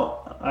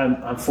now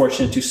I'm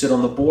fortunate to sit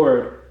on the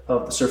board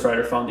of the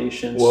Surfrider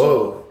Foundation. Whoa.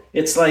 So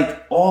it's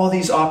like all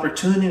these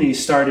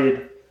opportunities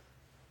started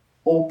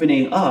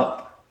opening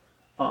up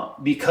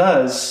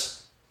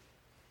because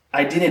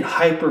I didn't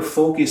hyper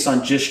focus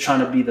on just trying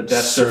to be the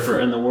best surfer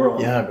in the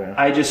world. Yeah, bro.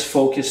 I just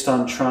focused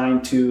on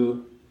trying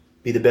to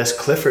be the best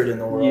Clifford in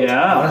the world.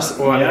 Yeah.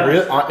 Honestly, well, I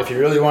mean, if you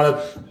really want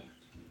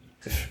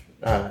to,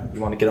 you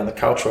want to get on the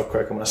couch real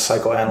quick, I'm going to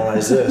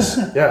psychoanalyze this.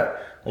 Yeah.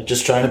 Like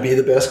just trying to be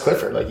the best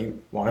Clifford. Like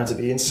you wanted to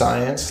be in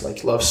science,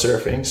 like love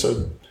surfing.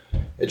 So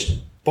it's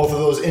both of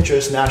those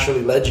interests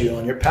naturally led you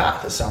on your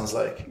path, it sounds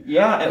like.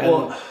 Yeah.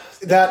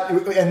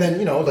 And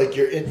then, like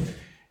your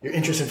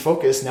interest and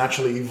focus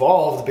naturally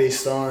evolved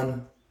based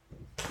on,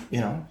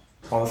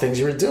 all the things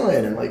you were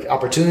doing and like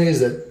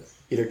opportunities that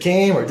either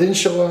came or didn't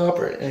show up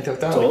or anything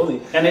like that.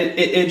 Totally. And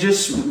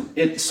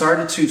it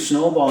started to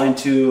snowball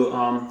into,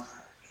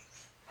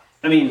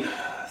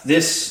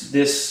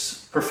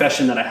 this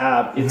profession that I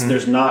have,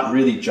 there's not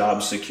really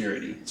job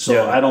security.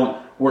 So I don't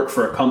work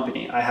for a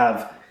company. I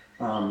have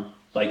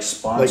like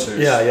sponsors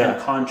and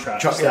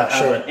contracts that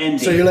have an ending.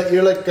 So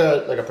you're like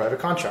a private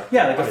contractor.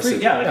 Yeah,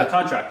 a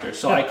contractor.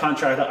 So I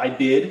contract out, I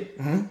bid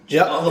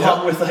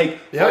along with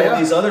all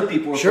these other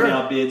people who are putting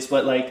out bids.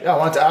 But I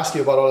wanted to ask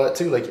you about all that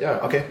too.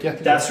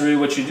 That's really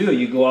what you do.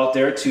 You go out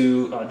there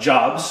to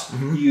jobs.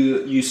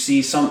 You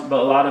see but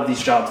a lot of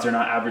these jobs, they're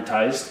not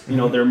advertised.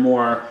 They're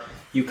more,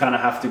 you kind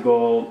of have to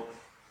go.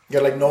 You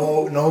gotta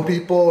know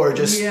people or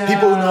just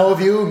people who know of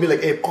you and be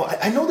like, hey,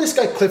 I know this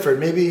guy Clifford,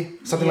 maybe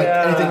something like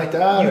anything like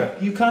that.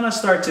 You kind of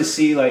start to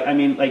see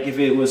if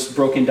it was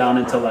broken down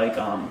into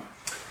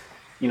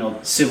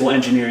civil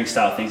engineering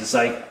style things, it's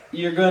like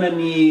you're gonna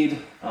need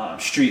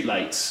street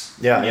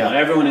lights.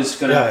 Everyone is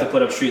gonna have to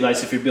put up street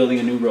lights if you're building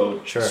a new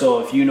road. Sure. So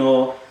if you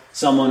know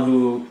someone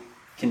who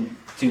can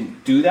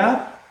do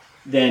that,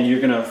 then you're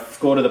gonna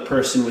go to the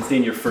person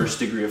within your first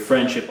degree of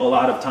friendship a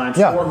lot of times,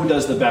 or who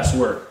does the best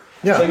work.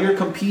 Yeah. So you're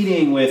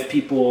competing with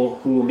people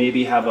who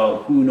maybe have a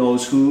who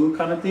knows who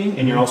kind of thing,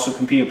 and you're also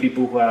competing with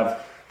people who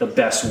have the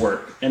best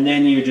work. And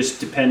then you're just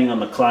depending on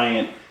the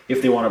client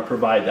if they want to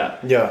provide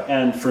that. Yeah.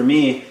 And for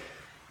me,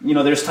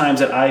 there's times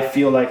that I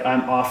feel like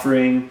I'm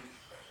offering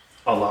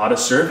a lot of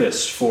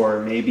service for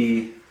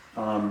maybe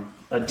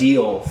a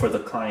deal for the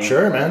client.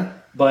 Sure, man.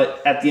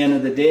 But at the end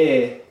of the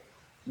day,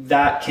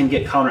 that can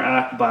get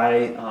counteracted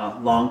by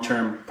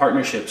long-term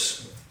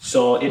partnerships.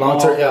 So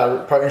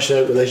long-term,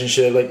 partnership,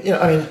 relationship, you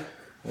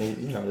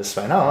know this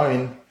by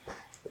now.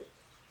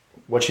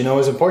 What you know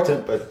is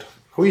important, but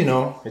who you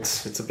know,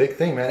 it's a big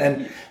thing, man.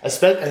 And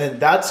then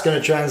that's going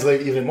to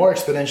translate even more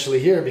exponentially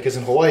here because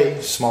in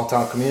Hawaii, small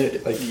town community,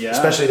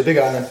 especially the Big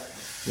Island,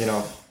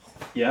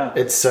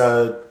 it's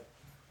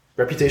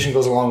reputation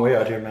goes a long way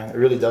out here, man. It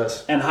really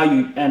does. And how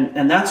you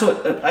and that's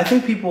what I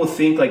think people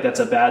think that's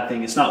a bad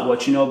thing. It's not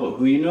what you know, but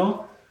who you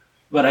know.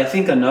 But I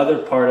think another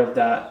part of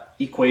that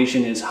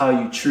equation is how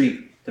you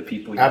treat the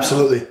people you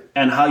know,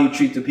 and how you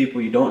treat the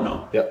people you don't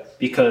know. Yeah.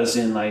 Because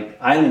in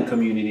island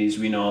communities,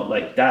 we know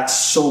that's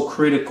so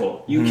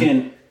critical. You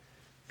can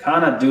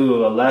kind of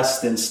do a less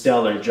than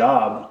stellar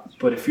job,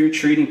 but if you're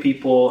treating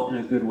people in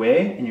a good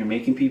way and you're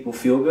making people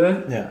feel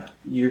good,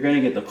 you're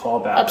gonna get the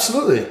call back.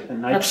 Absolutely.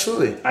 And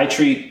Absolutely. I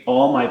treat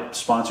all my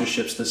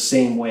sponsorships the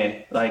same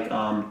way.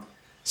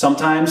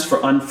 Sometimes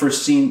for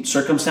unforeseen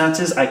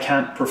circumstances, I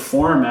can't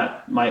perform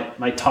at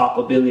my top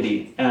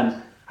ability,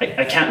 and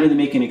I can't really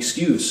make an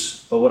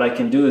excuse. But what I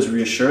can do is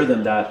reassure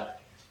them that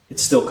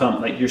it's still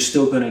you're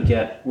still going to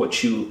get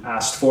what you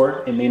asked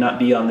for. It may not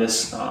be on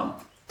this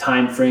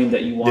time frame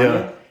that you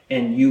wanted,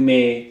 and you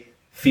may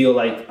feel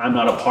like I'm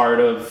not a part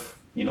of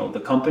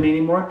the company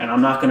anymore, and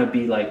I'm not going to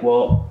be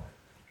well,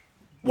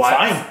 why?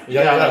 Fine.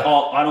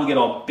 I don't get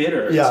all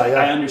bitter.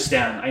 I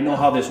understand. I know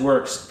how this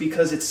works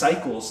because it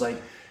cycles.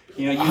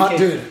 You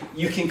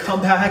can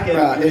come back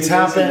and it's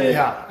happened.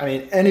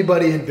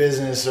 Anybody in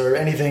business or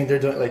anything they're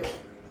doing,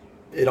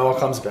 it all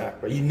comes back.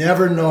 But you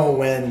never know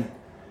when,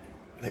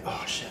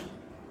 oh shit,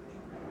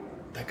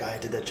 that guy I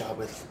did that job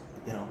with,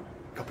 a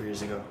couple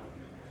years ago.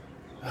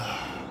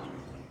 I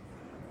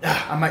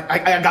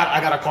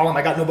gotta call him.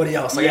 I got nobody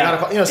else. I gotta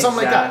call,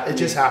 something like that. It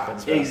just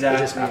happens. Bro. Exactly.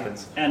 It just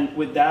happens. And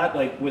with that,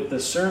 with the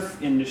surf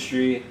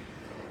industry,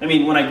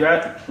 when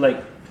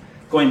I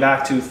going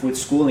back to with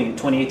schooling in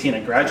 2018, I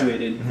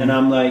graduated, and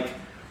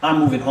I'm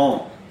moving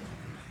home.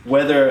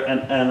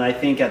 And I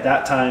think at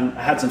that time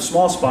I had some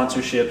small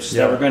sponsorships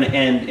that were going to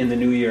end in the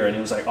new year, and it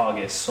was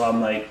August. So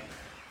I'm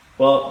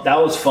well,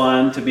 that was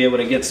fun to be able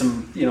to get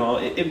some,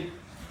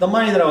 the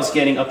money that I was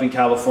getting up in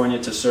California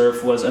to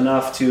surf was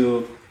enough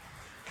to,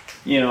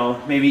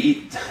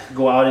 maybe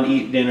go out and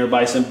eat dinner,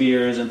 buy some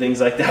beers and things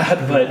like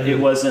that. But it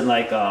wasn't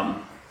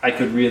I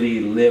could really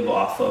live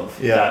off of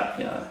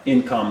that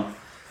income.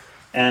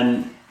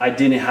 And I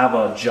didn't have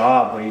a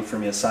job waiting for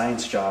me, a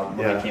science job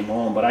when I came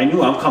home, but I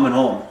knew I'm coming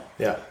home.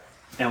 Yeah.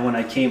 And when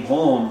I came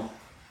home,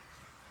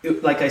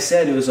 like I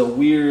said, it was a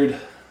weird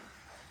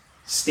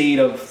state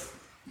of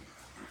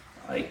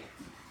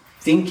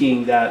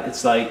thinking that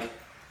it's I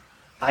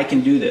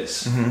can do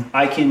this.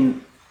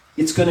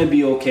 It's going to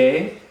be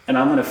okay. And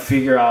I'm going to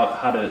figure out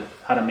how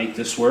to make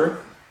this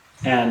work.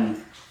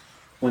 And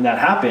when that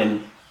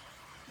happened,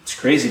 it's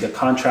crazy. The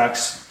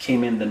contracts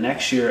came in the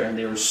next year and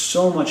they were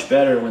so much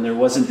better when there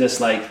wasn't this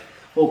like,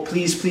 oh,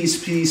 please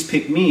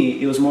pick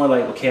me. It was more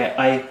like,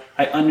 okay,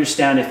 I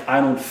understand if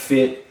I don't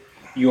fit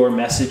your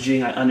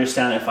messaging. I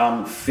understand if I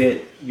don't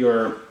fit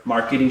your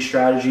marketing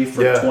strategy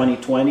for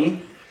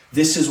 2020.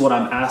 This is what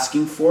I'm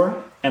asking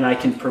for, and I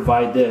can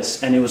provide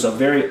this. And it was a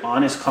very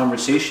honest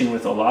conversation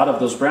with a lot of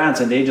those brands,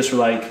 and they just were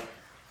like,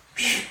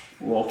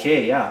 well,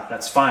 okay, yeah,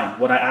 that's fine.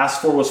 What I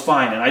asked for was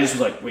fine. And I just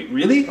was like, wait,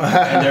 really?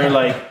 And they're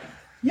like,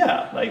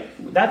 yeah,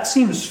 like that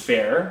seems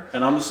fair.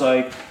 And I'm just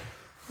like,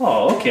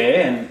 oh,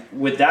 okay. And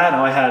with that,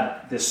 now I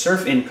had this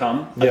surf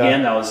income.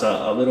 Again, that was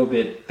a little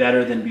bit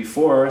better than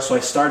before. So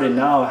I started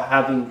now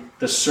having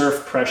the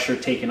surf pressure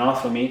taken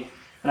off of me.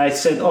 And I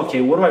said,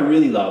 okay, what do I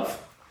really love?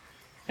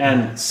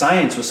 And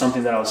science was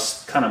something that I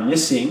was kind of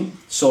missing.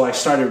 So I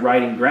started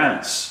writing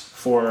grants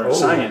for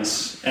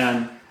science.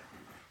 And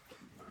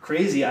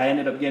crazy, I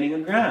ended up getting a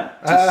grant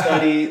to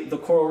study the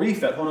coral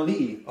reef at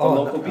Honolulu, the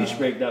local beach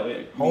break that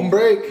way. Home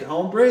break.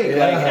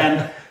 Yeah. Like,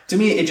 and to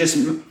me, it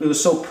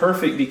was so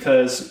perfect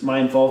because my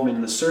involvement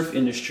in the surf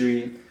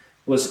industry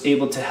was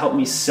able to help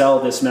me sell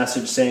this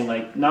message saying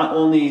like, not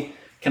only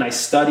can I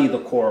study the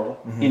coral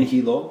in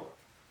Hilo,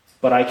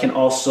 but I can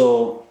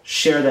also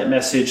share that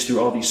message through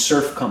all these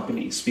surf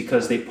companies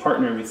because they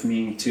partner with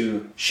me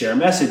to share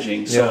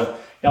messaging. So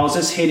I was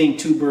just hitting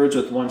two birds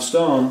with one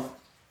stone.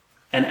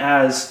 And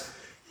as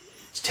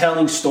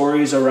telling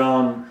stories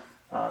around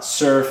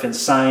surf and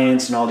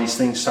science and all these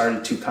things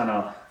started to kind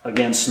of,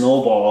 again,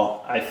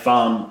 snowball, I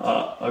found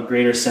a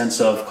greater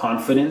sense of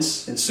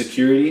confidence and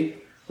security,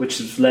 which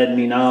has led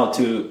me now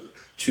to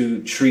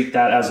treat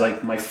that as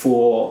like my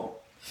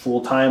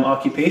full-time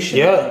occupation.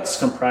 Yeah. It's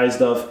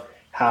comprised of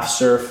half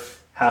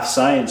surf, half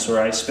science,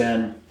 where I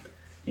spend,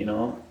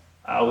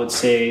 I would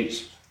say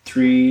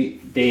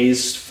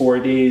 4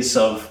 days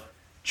of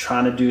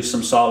trying to do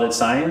some solid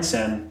science,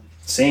 and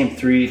same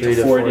 3 to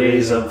 4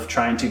 days of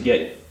trying to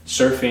get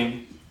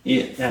surfing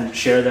and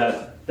share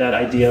that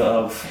idea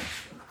of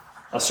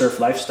a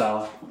surf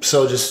lifestyle.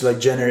 So just like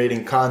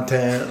generating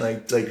content,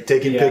 like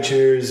taking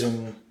pictures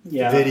and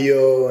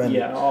video and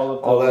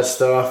all that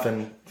stuff,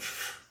 and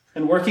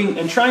working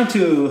and trying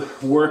to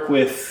work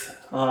with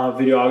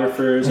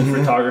videographers and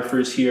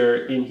photographers here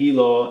in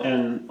Hilo,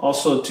 and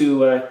also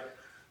too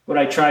what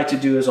I try to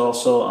do is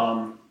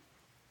also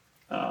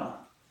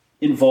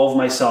involve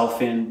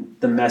myself in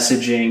the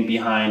messaging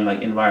behind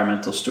like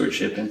environmental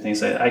stewardship and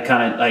things. I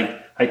kind of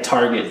like I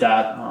target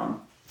that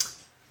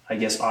I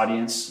guess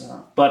audience,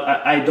 but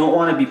I don't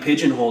want to be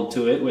pigeonholed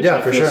to it, which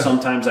I feel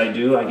sometimes I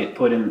do. I get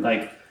put in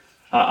like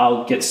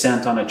I'll get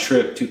sent on a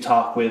trip to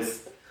talk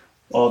with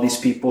all these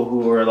people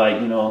who are like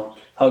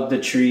hug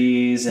the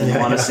trees and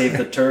want to save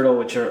the turtle,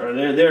 which are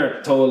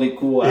they're totally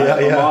cool.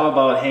 I'm all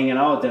about hanging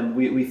out with them.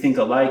 We think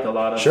alike a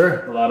lot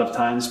of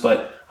times,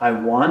 but I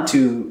want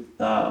to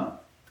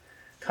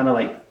kind of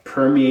like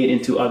permeate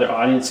into other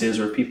audiences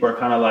where people are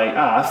kind of like,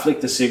 I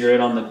flicked a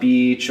cigarette on the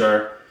beach,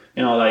 or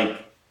like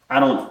I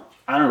don't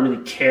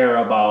really care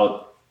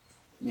about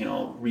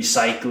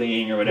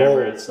recycling or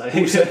whatever. Whoa. It's like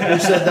who said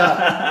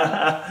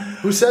that?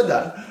 Who said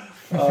that?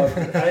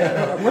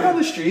 We're on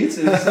the streets,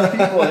 and some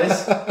people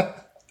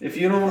if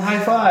you don't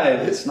high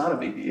five, it's not a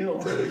big deal.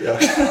 There you go.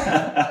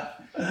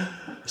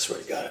 I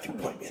swear to God, if you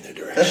point me in their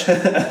direction.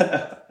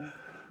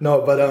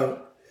 No,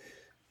 but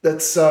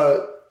that's I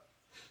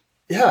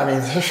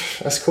mean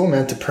that's cool,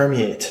 man. To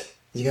permeate,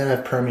 you gotta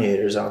have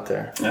permeators out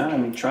there. Yeah, I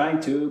mean, trying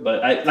to,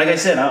 but like I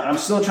said, I'm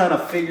still trying to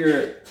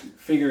figure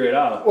it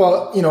out.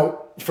 Well,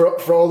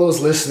 for all those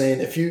listening,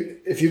 if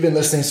you've been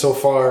listening so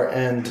far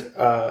and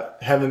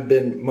haven't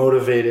been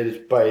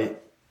motivated by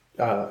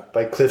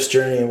Cliff's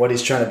journey and what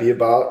he's trying to be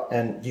about,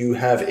 and you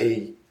have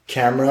a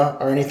camera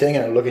or anything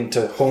and are looking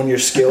to hone your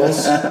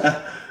skills,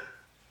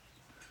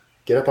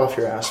 get up off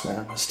your ass,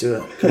 man. Let's do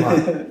it. Come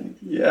on.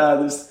 Yeah,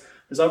 there's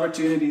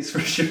opportunities for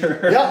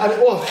sure. Yeah,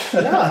 Well,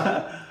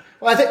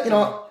 I think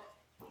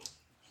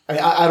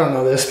I don't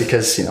know this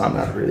because I'm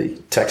not really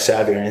tech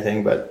savvy or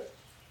anything, but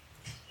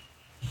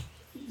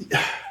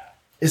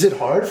is it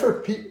hard for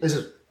people?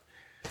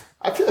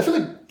 I feel like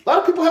a lot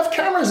of people have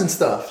cameras and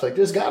stuff. Like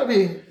there's got to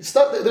be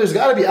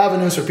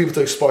avenues for people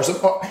to explore.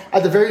 So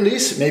at the very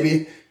least,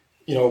 maybe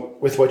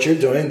with what you're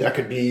doing, that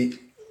could be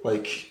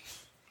like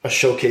a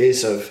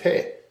showcase of,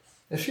 hey,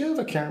 if you have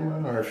a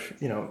camera, or if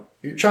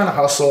you're trying to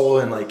hustle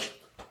and like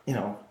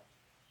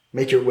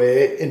make your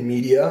way in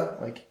media,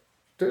 like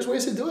there's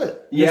ways to do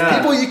it.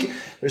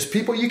 There's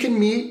people you can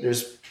meet.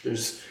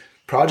 There's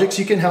projects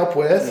you can help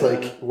with.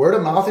 Like word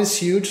of mouth is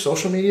huge.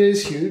 Social media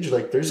is huge.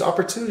 Like there's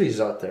opportunities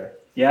out there.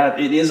 Yeah,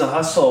 it is a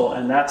hustle,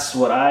 and that's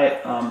what I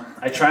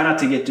try not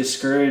to get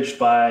discouraged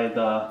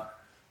by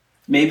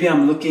maybe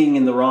I'm looking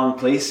in the wrong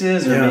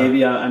places, or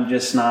maybe I'm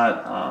just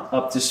not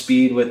up to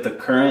speed with the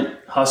current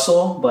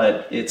hustle.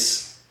 But I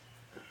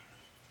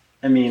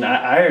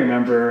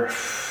remember,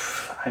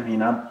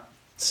 I'm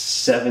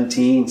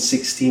 17,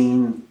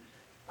 16,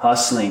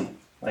 hustling,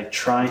 like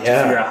trying to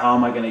figure out how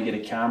am I going to get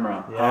a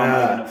camera, how am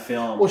I going to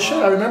film. Well,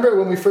 shit, I remember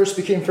when we first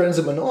became friends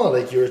in Manoa,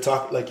 like you were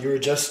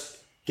just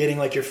getting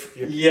like you're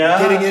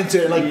getting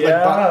into it, like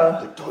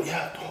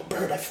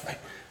Bird, I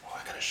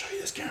gotta show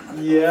you this camera. Like,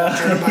 I'm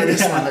trying to buy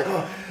this one.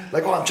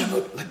 I'm trying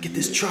to get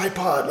this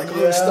tripod, all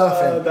this stuff.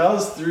 And that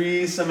was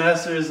 3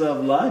 semesters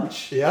of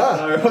lunch.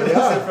 Yeah, or what is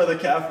it for the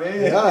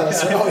cafe? Yeah,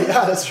 that's right. Oh,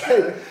 yeah, that's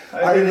right.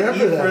 I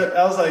remember that.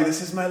 I was like,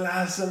 this is my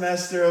last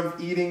semester of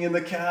eating in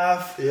the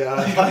caf. Yeah,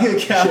 buying a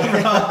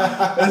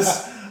camera.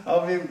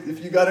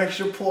 If you got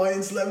extra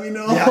points, let me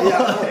know.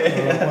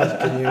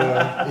 Can you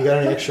got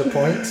any extra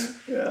points?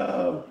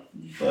 Yeah,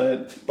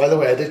 but by the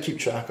way, I did keep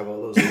track of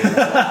all those.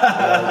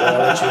 I'll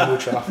let you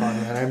mooch off on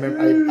me. And I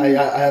remember, I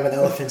have an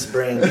elephant's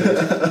brain.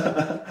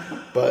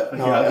 But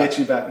no, I'll get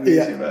you back.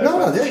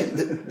 No,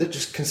 they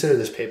just consider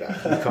this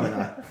payback coming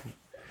on.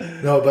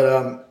 No,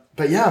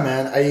 but yeah,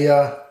 man.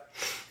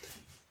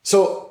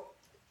 So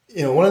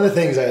one of the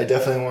things I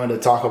definitely wanted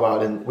to talk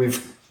about, and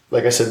we've,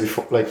 like I said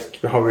before, like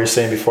how we were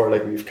saying before,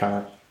 like we've kind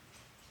of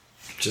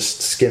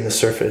just skimmed the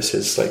surface,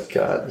 is like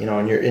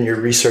in your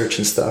research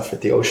and stuff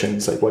at the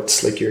oceans, like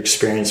what's like your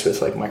experience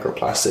with like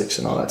microplastics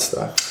and all that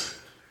stuff.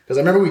 Because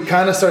I remember we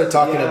kind of started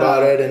talking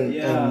about it,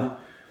 and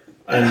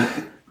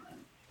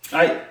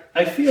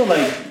I feel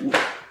like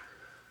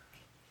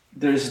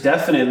there's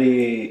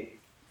definitely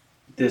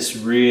this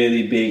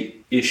really big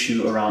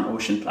issue around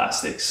ocean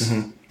plastics.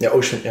 Mm-hmm. Yeah,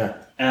 ocean, yeah.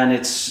 And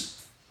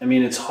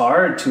it's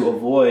hard to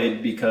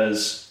avoid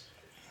because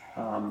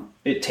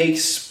it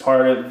takes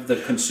part of the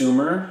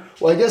consumer.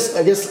 Well, I guess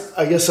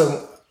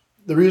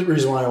the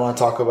reason why I want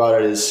to talk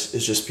about it is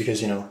just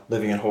because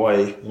living in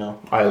Hawaii, you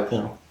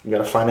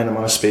got a finite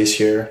amount of space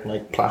here.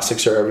 Like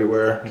plastics are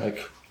everywhere. Like,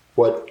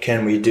 what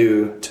can we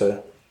do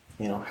to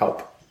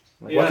help?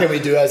 Like, what can we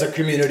do as a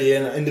community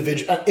and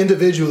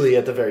individually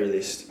at the very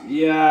least?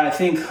 Yeah, I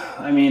think,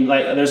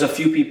 there's a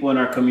few people in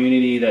our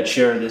community that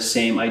share this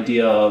same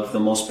idea of the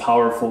most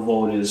powerful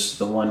vote is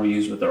the one we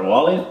use with our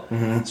wallet.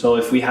 Mm-hmm. So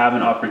if we have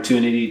an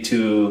opportunity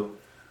to,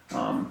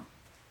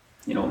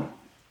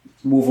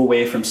 move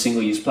away from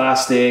single-use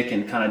plastic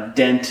and kind of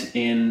dent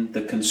in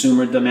the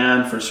consumer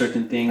demand for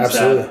certain things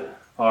Absolutely. that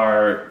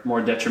are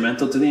more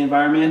detrimental to the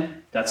environment,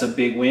 that's a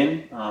big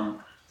win.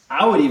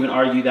 I would even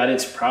argue that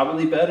it's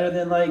probably better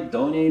than like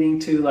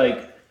donating to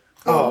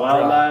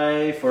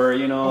wildlife or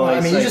you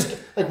just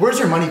where's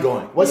your money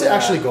going? What's it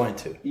actually going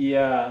to?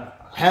 Yeah.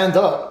 Hand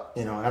up,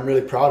 and I'm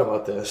really proud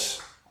about this.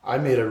 I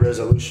made a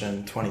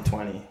resolution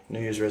 2020, New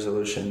Year's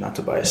resolution, not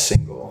to buy a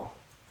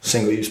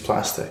single-use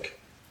plastic.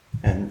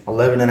 And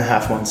 11 and a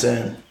half months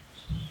in,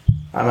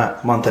 I'm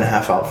a month and a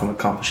half out from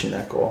accomplishing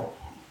that goal.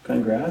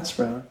 Congrats,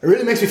 bro. It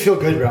really makes me feel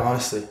good, bro,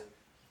 honestly.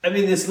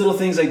 It's little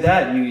things like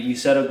that. You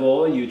set a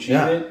goal, you achieve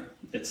it.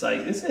 It's like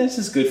it's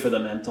just good for the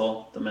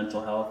mental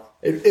health.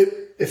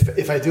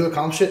 If I do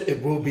accomplish it,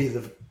 it will be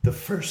the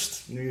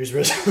first New Year's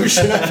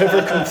resolution I've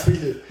ever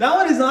completed. That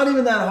one is not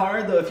even that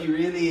hard though. If you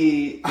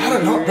really, I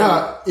don't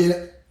know.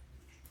 It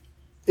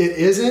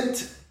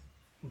isn't,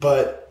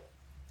 but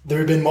there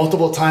have been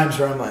multiple times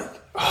where I'm like,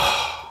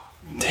 oh,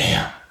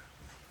 damn.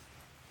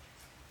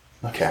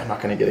 Okay, I'm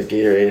not gonna get a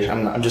Gatorade.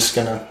 I'm just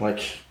gonna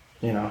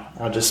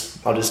I'll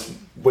just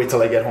wait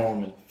till I get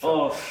home.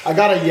 I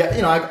got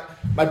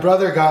my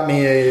brother got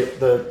me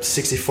the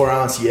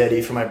 64-ounce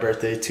Yeti for my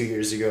birthday 2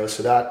 years ago.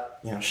 So that,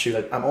 I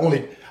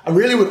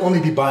really would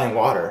only be buying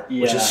water,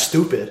 which is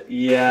stupid.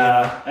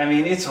 Yeah.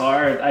 It's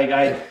hard.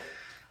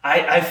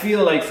 I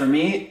feel like for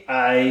me,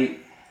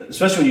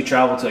 especially when you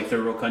travel to like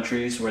third world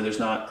countries where there's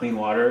not clean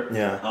water,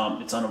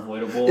 it's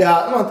unavoidable.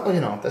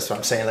 Yeah. That's what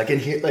I'm saying. Like in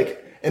here,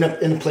 like in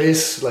a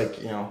place like,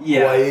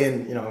 Hawaii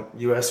and,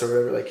 US or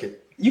whatever, like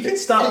you can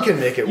stop. You can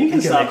make it. You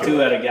can stop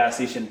too at a gas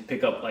station.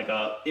 Pick up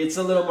it's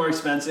a little more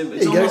expensive.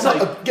 It's almost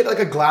get like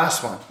a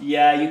glass one.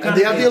 Yeah, you can.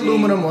 They have the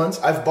aluminum ones.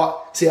 I've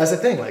bought. See, that's the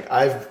thing. Like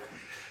I've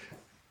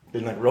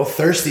been like real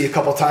thirsty a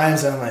couple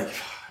times, and I'm like,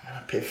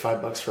 I pay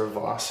 $5 for a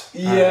Voss.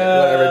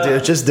 Yeah, whatever,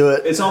 dude. Just do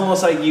it. It's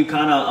almost like you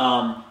kind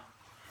of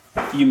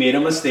you made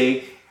a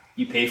mistake.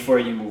 You pay for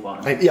it. You move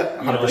on.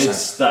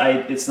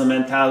 100%. It's the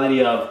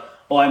mentality of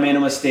I made a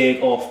mistake.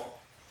 Not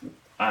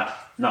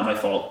my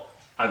fault.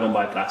 I go and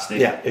buy plastic.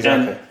 Yeah,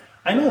 exactly. And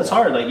I know it's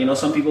hard. Like,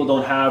 some people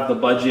don't have the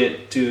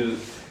budget to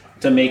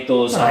make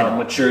those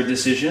mature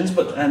decisions,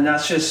 and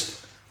that's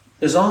just,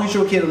 as long as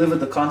you're okay to live with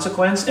the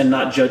consequence and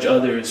not judge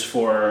others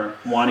for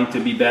wanting to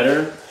be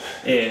better,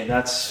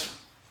 it's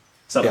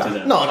up to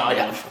them.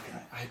 I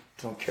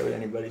don't care what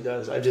anybody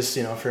does. I just,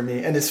 for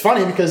me, and it's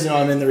funny because,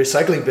 I'm in the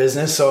recycling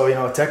business, so,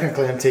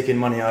 technically I'm taking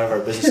money out of our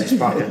business's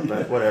pocket,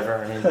 but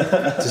whatever.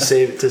 To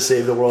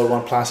save the world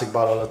one plastic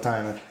bottle at a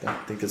time, I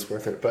think it's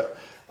worth it. But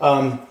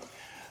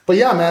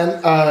yeah,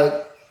 man,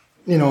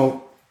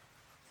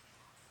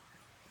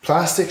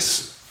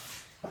 plastics,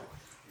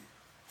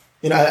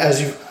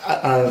 as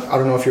I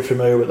don't know if you're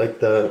familiar with like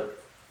the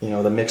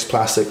mixed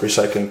plastic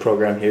recycling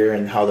program here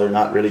and how they're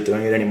not really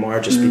doing it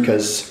anymore just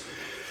because,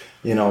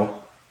 being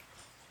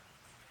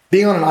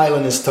on an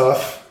island is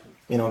tough,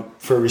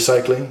 for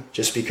recycling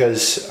just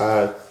because,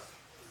 the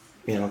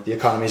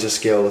economies of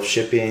scale of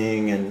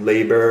shipping and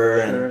labor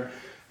and,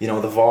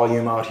 the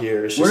volume out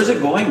here. Where is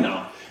it going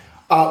now?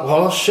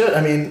 Well, shit.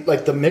 I mean,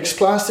 like the mixed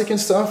plastic and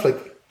stuff, like,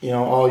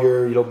 all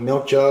your,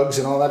 milk jugs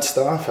and all that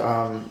stuff.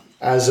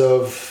 As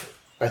of,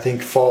 I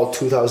think, fall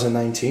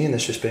 2019,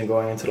 it's just been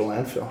going into the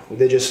landfill.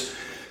 They just,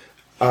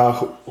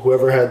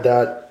 whoever had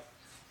that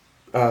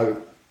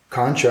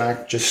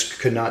contract just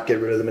could not get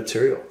rid of the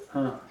material.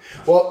 Huh.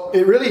 Well,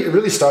 it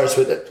really starts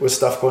with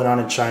stuff going on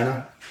in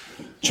China.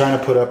 China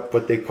put up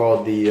what they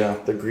called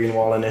the Green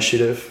Wall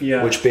Initiative,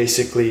 which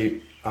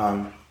basically,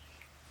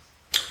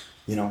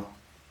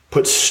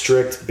 put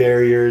strict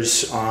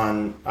barriers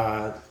on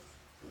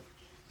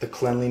the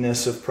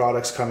cleanliness of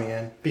products coming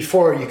in.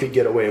 Before, you could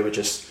get away with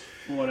just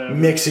whatever,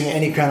 mixing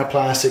any kind of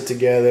plastic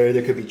together.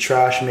 There could be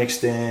trash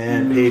mixed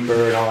in,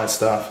 paper, and all that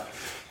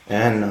stuff.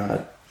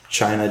 And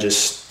China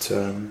just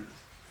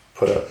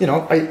put up,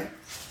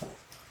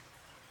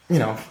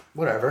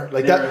 whatever.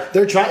 Like that,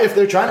 if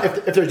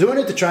they're doing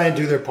it to try and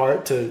do their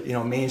part to,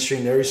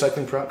 mainstream their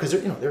recycling product, because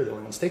they're the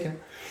only ones taking it.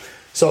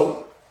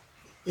 So,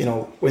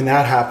 when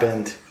that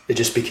happened, it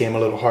just became a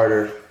little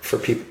harder for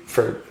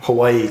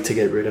Hawaii to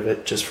get rid of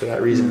it, just for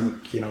that reason.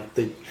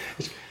 It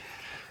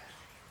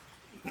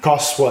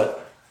costs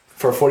what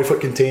for a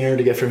 40-foot container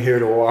to get from here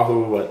to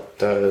Oahu,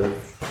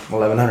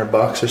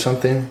 $1,100 or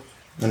something,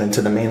 and then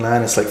to the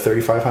mainland it's like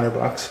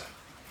 $3,500.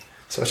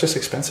 So it's just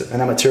expensive,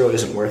 and that material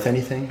isn't worth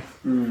anything.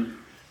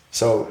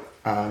 So,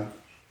 on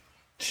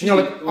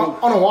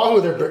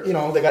Oahu,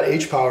 they got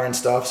H power and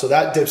stuff, so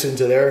that dips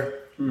into their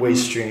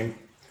waste stream.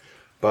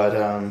 But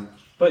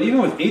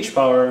even with H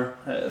power,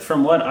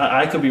 from what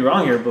I could be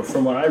wrong here, but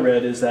from what I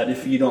read is that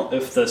if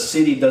the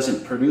city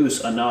doesn't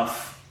produce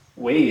enough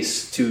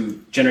waste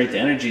to generate the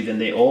energy, then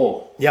they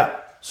owe. Yeah.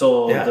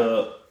 So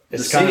the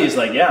city is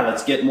like,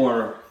 let's get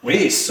more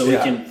waste so we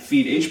can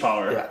feed H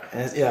power.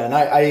 Yeah, and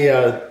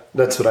I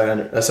that's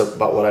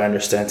about what I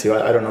understand too.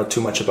 I don't know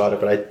too much about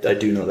it, but I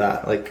do know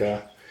that.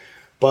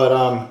 But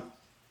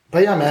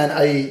yeah,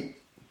 man,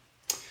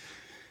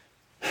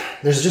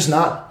 there's just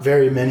not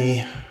very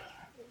many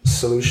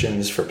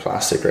solutions for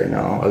plastic right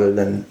now, other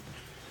than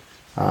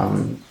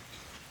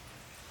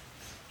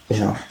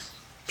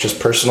just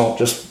personal.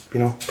 That's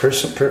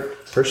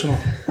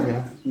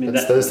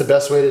the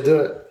best way to do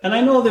it. And I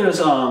know there's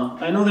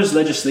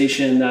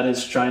legislation that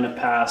is trying to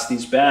pass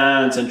these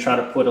bans and try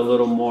to put a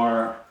little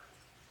more,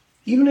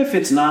 even if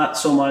it's not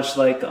so much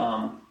like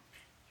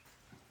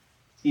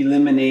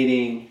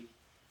eliminating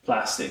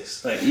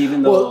plastics, like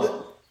even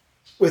though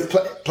with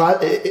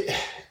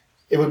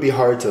it would be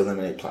hard to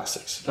eliminate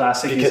plastics.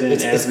 Plastic is in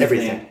it's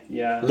everything.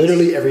 Yeah,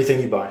 literally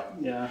everything you buy.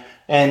 Yeah,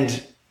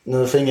 and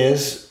the thing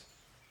is,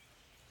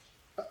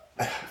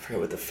 I forget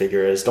what the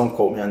figure is. Don't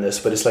quote me on this,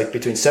 but it's like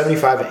between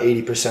 75 and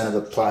 80% of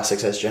the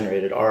plastics that's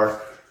generated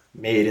are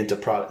made into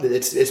product.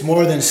 It's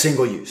more than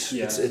single use.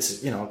 Yeah.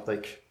 It's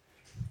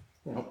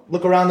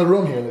look around the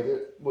room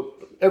here.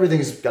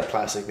 Everything's got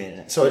plastic made in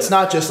it. So it's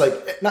not just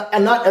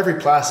not every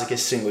plastic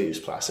is single use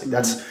plastic.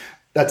 That's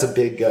a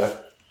big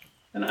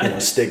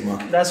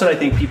stigma. That's what I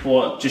think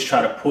people just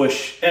try to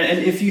push. And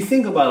if you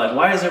think about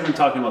why is everyone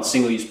talking about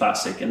single use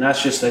plastic? And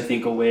that's just, I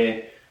think, a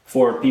way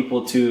for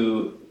people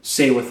to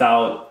say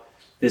without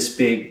this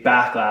big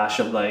backlash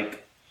of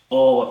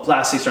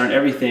plastics aren't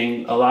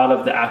everything. A lot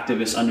of the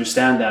activists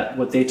understand that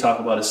what they talk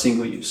about is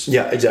single use.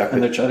 Yeah, exactly.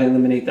 And they're trying to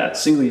eliminate that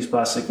single use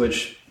plastic,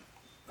 which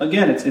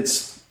again,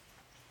 it's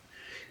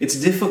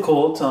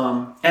difficult.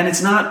 And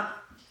it's not,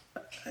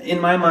 in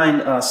my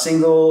mind,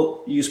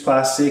 single use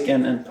plastic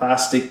and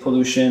plastic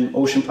pollution,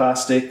 ocean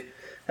plastic,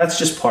 that's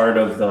just part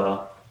of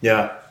the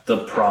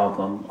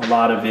problem. A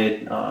lot of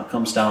it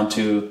comes down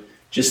to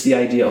just the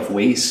idea of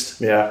waste.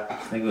 Yeah.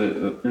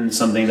 And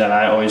something that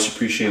I always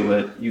appreciate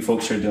what you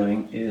folks are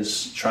doing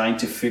is trying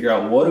to figure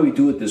out, what do we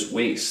do with this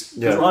waste?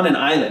 Because we're on an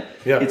island.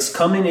 Yeah. It's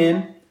coming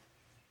in.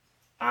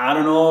 I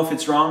don't know if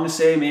it's wrong to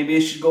say maybe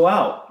it should go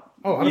out.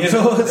 Oh, it's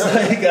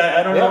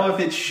I don't know if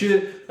it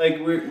should.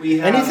 We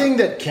have anything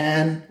that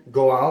can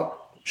go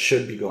out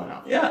should be going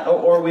out. Yeah,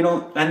 or we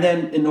don't. And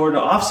then in order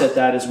to offset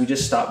that is we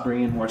just stop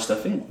bringing more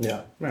stuff in.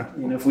 Yeah.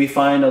 If we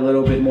find a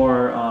little bit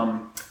more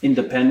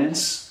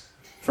independence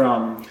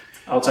from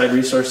outside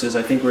resources,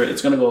 I think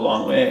it's going to go a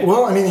long way.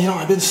 Well, I mean,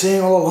 I've been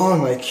saying all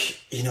along,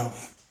 you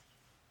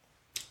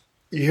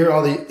hear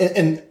all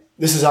and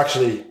this is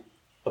actually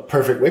a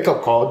perfect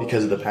wake-up call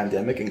because of the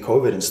pandemic and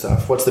COVID and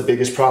stuff. What's the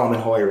biggest problem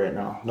in Hawaii right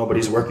now?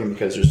 Nobody's working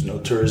because there's no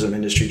tourism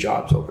industry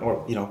jobs open,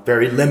 or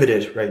very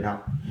limited right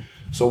now.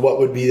 So what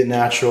would be the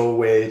natural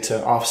way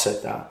to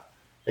offset that?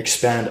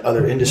 Expand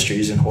other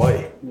industries in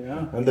Hawaii.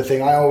 Yeah. And the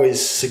thing I always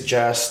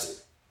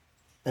suggest,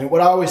 and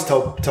what I always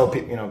tell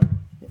people,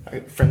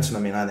 friends from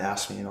the mainland, they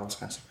ask me, this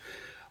kind of stuff.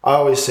 I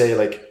always say,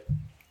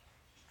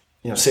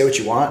 say what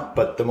you want,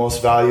 but the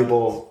most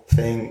valuable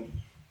thing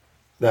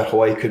that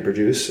Hawaii could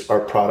produce are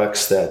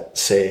products that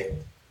say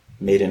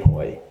made in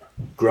Hawaii,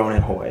 grown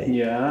in Hawaii,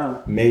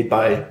 made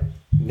by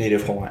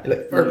native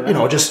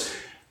Hawaiian, just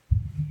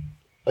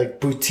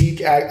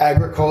boutique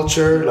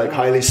agriculture,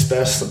 highly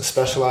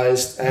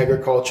specialized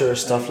agriculture,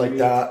 stuff like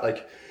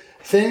that,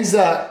 things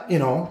that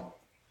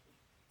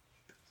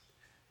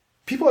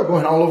people are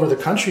going all over the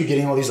country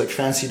getting all these like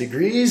fancy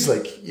degrees,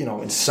 like, you know,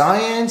 in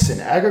science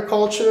and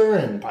agriculture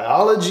and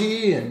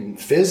biology and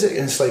physics.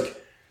 And it's like,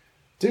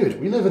 dude,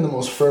 we live in the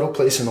most fertile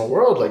place in the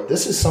world. Like,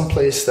 this is some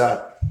place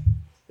that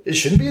it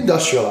shouldn't be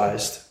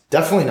industrialized.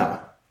 Definitely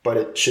not. But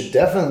it should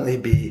definitely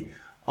be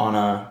on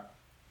a,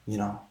 you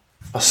know,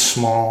 a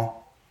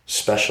small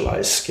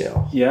specialized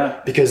scale.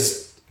 Yeah.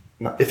 Because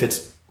if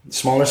it's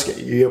smaller scale,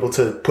 you're able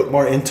to put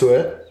more into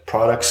it.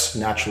 Products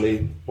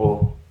naturally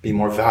will be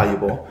more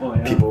valuable. Oh,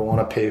 yeah. People want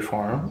to pay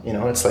for them. You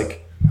know, it's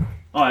like.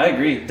 Oh, I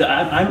agree.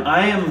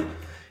 I am,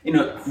 you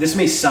know, this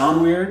may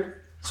sound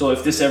weird. So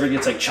if this ever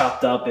gets like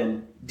chopped up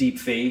and deep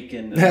fake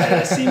and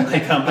I seem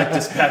like I'm like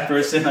this bad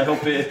person, I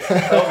hope it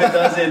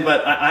doesn't.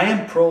 But I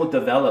am pro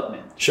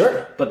development.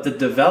 Sure. But the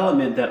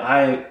development that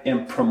I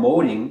am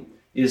promoting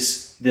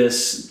is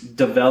this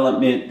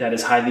development that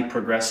is highly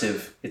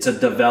progressive. It's a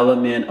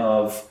development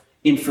of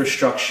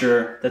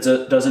infrastructure that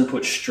doesn't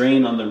put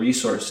strain on the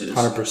resources.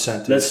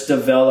 100%. Let's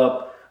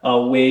develop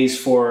ways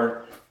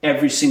for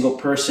every single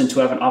person to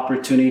have an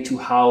opportunity to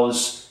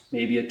house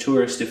maybe a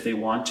tourist if they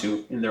want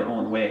to in their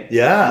own way.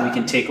 Yeah. And we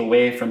can take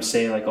away from,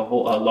 say, like a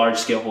large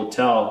scale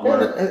hotel.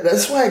 And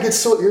that's why I get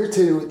so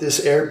irritated with this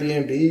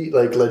Airbnb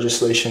like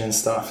legislation and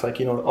stuff. Like,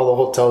 you know, all the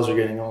hotels are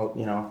getting all,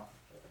 you know,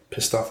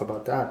 pissed off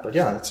about that. But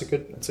yeah, that's a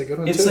good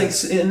one it's too.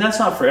 Like, and that's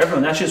not for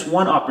everyone. That's just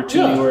one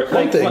opportunity. Yeah, where,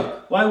 like, thing.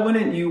 why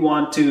wouldn't you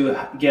want to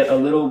get a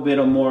little bit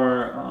of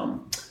more,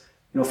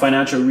 you know,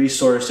 financial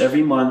resource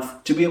every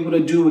month to be able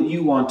to do what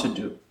you want to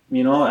do?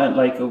 You know, and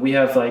like we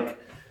have like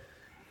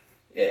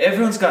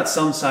everyone's got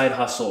some side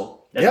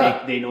hustle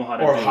that they know how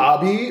to or do. Or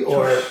hobby,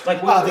 or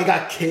like they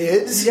got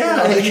kids.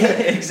 Yeah, you know,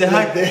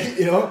 exactly. Like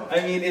you know,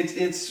 I mean,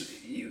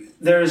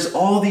 there's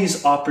all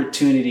these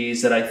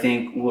opportunities that I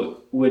think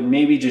would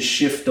maybe just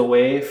shift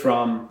away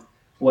from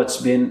what's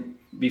been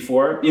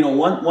before. You know,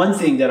 one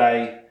thing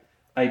that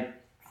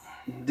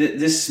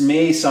this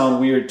may sound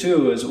weird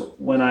too is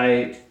when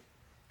I'm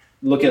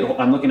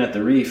looking at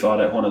the reef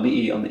out at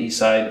Honolulu on the east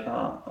side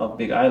of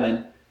Big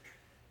Island.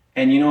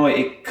 And, you know,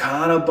 it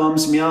kind of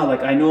bums me out.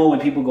 Like, I know when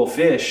people go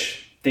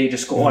fish, they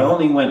just go, I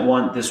only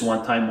went this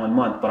one time, 1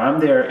 month. But I'm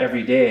there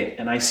every day,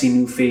 and I see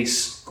new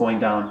face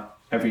going down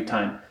every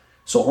time.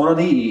 So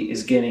Honolulu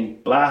is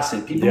getting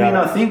blasted. People may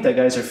not think that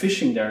guys are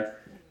fishing there,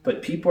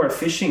 but people are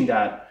fishing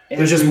that.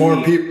 There's just more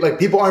people. Like,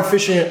 people aren't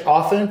fishing it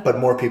often, but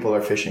more people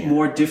are fishing it.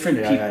 More different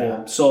people.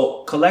 Yeah.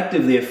 So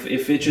collectively,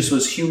 if it just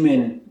was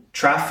human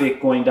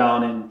traffic going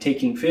down and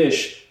taking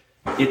fish,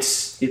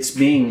 it's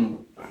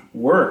being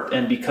worked.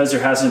 And because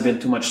there hasn't been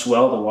too much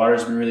swell, the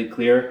water's been really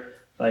clear.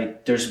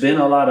 Like, there's been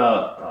a lot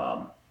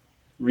of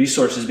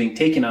resources being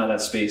taken out of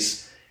that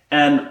space.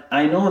 And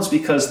I know it's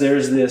because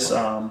there's this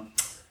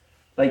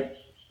like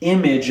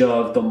image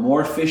of the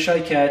more fish I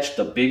catch,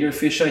 the bigger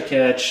fish I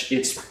catch,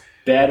 it's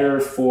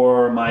better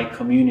for my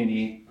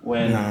community.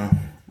 When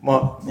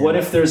what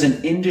if there's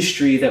an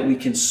industry that we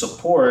can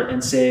support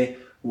and say,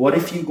 what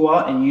if you go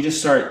out and you just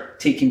start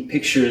taking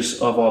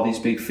pictures of all these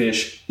big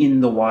fish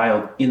in the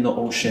wild, in the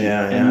ocean,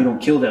 and you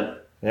don't kill them?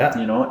 Yeah.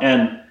 You know,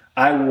 and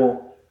I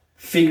will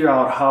figure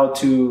out how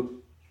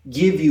to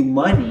give you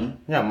money.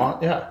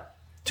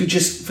 To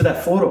just for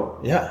that photo.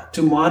 Yeah.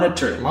 To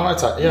monitor.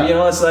 Yeah. You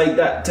know, it's like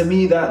that to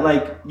me. That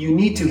like you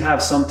need to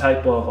have some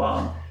type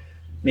of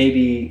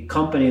maybe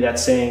company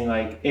that's saying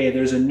like, hey,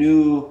 there's a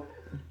new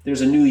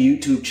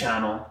YouTube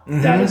channel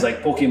that is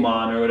like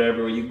Pokemon or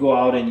whatever, where you go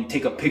out and you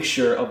take a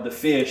picture of the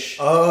fish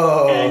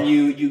and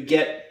you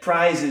get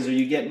prizes or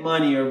you get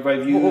money or by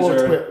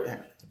views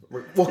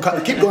We'll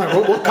cut, keep going.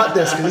 We'll cut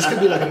this because this could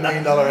be like $1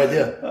 million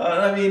idea.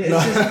 I mean,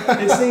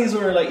 it's things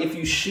where like if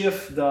you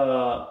shift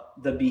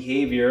the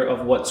behavior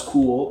of what's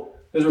cool,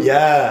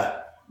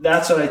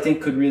 that's what I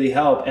think could really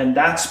help, and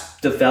that's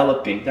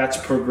developing, that's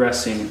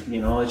progressing.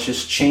 You know, it's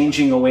just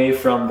changing away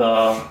from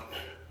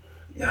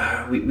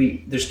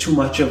there's too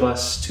much of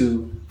us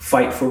to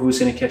fight for who's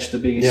going to catch the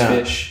biggest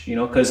fish, you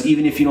know, because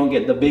even if you don't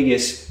get the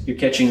biggest, you're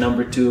catching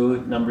number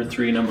 2, number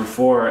 3, number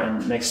 4,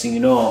 and next thing you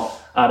know,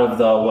 out of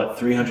the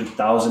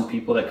 300,000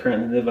 people that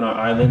currently live on our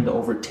island, the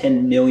over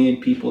 10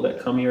 million people that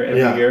come here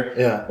every year.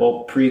 Yeah.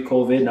 Well,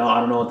 pre-COVID, now I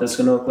don't know what that's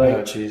going to look like.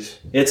 Oh, jeez.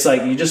 It's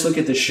like you just look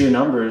at the sheer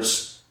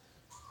numbers.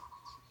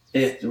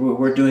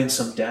 We're doing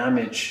some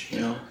damage, you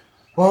know.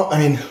 Well, I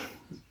mean,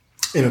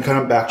 you know, kind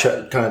of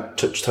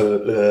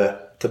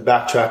to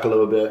backtrack a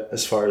little bit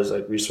as far as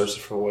like resources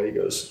for Hawaii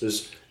goes.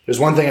 There's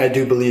one thing I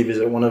do believe is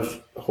that one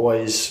of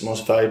Hawaii's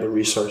most valuable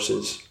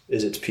resources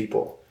is its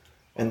people,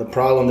 and the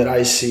problem that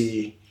I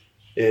see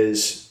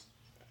is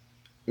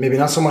maybe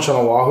not so much on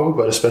Oahu,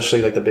 but especially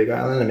like the Big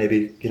Island and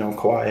maybe, you know,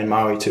 Kauai and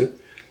Maui too.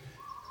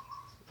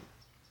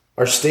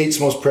 Our state's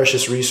most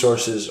precious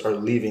resources are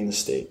leaving the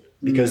state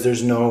because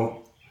there's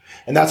no,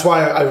 and that's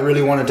why I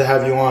really wanted to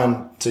have you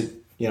on to,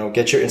 you know,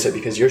 get your insight,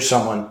 because you're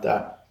someone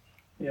that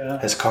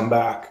has come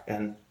back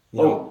and,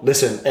 you know,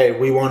 listen, hey,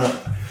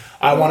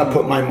 I want to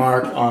put my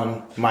mark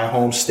on my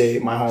home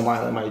state, my home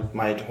island,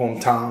 my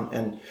hometown,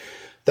 and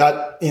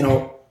that, you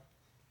know,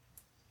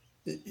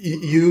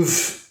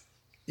 you've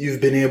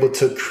been able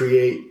to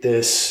create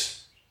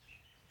this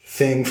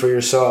thing for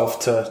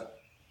yourself to,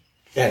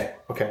 hey,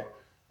 okay,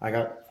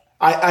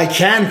 I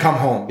can come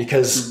home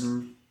because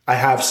I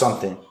have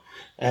something.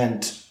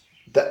 And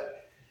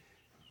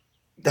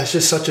that's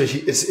just such a,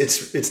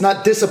 it's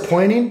not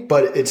disappointing,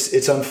 but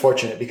it's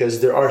unfortunate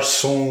because there are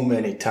so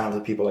many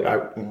talented people. Like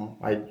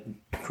I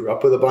grew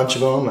up with a bunch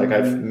of them. Like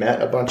I've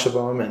met a bunch of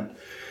them,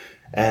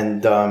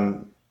 and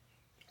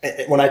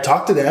when I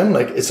talk to them,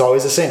 like it's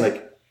always the same.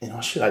 Like,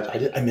 shit,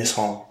 I miss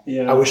home.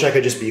 Yeah. I wish I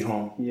could just be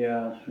home.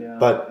 Yeah.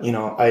 But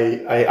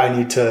I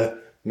need to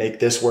make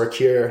this work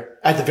here.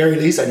 At the very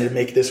least, I need to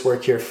make this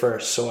work here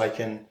first, so I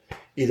can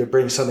either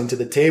bring something to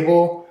the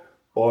table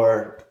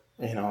or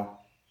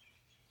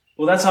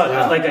Well, that's how,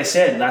 like I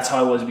said, that's how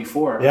I was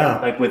before. Yeah.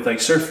 Like with like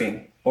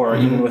surfing or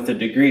even with the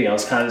degree, I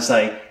was kind of just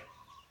like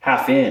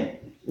half in.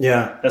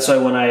 Yeah. That's why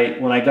when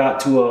I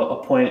got to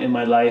a point in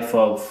my life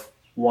of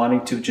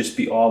wanting to just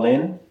be all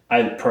in,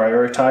 I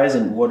prioritized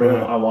and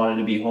I wanted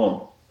to be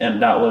home.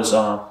 And that was,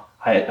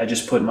 I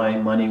just put my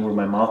money where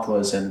my mouth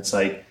was. And it's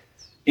like,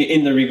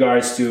 in the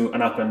regards to, I'm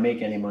not going to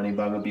make any money,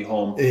 but I'm going to be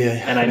home.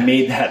 Yeah. And I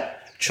made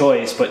that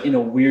choice, but in a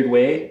weird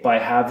way, by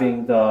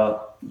having the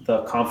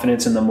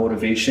confidence and the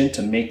motivation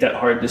to make that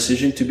hard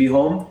decision to be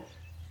home,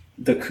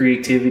 the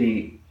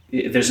creativity,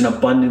 there's an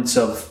abundance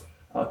of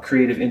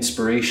creative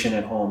inspiration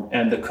at home,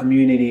 and the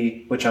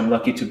community, which I'm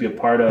lucky to be a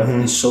part of,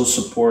 is so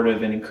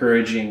supportive and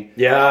encouraging.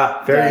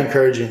 Yeah, very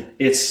encouraging.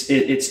 It's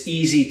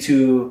easy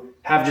to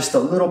have just a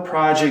little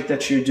project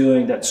that you're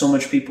doing that so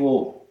much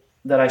people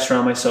that I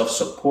surround myself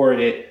support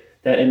it,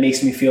 that it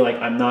makes me feel like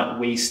I'm not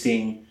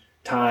wasting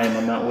time,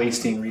 I'm not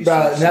wasting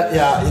resources.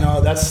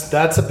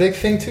 That's a big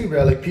thing too,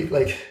 bro. Like people,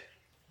 like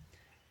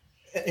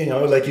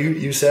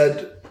you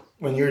said,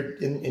 when you're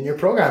in your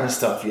program and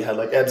stuff, you had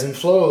like ebbs and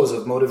flows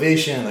of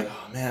motivation, like,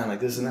 oh man, like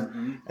this and that.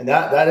 And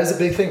that is a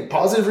big thing.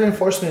 Positive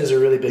reinforcement is a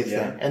really big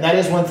thing. And that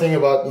is one thing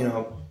about,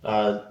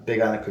 Big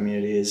Island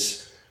community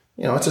is,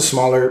 it's a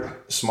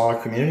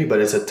smaller community, but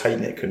it's a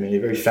tight-knit community,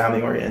 very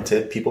family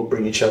oriented. People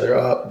bring each other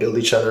up, build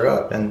each other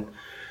up. And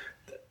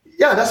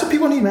yeah, that's what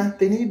people need, man.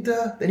 They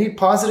need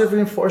positive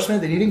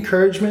reinforcement. They need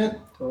encouragement.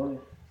 Totally.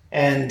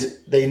 And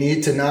they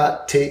need to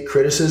not take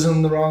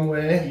criticism the wrong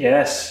way.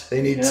 Yes.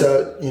 They need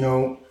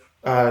to,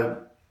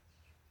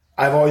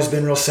 I've always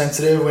been real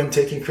sensitive when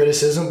taking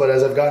criticism, but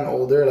as I've gotten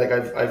older, like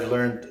I've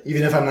learned,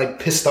 even if I'm like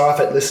pissed off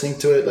at listening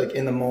to it, like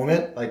in the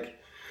moment, like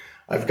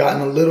I've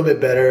gotten a little bit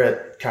better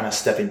at kind of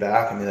stepping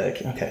back and be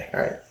like, okay,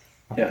 all right.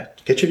 Okay.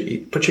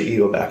 Put your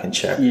ego back in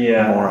check.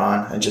 Yeah.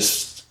 Moron. And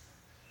just,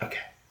 okay.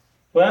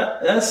 Well,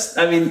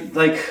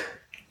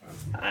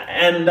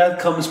 and that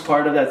comes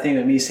part of that thing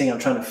of me saying I'm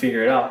trying to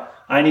figure it out.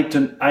 I need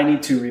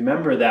to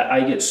remember that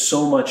I get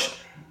so much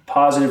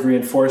positive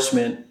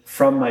reinforcement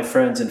from my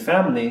friends and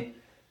family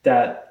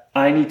that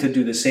I need to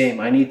do the same.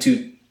 I need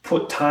to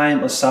put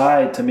time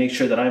aside to make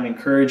sure that I'm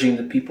encouraging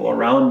the people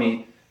around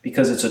me,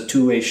 because it's a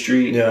two-way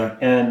street. Yeah.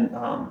 And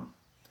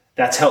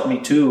that's helped me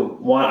too.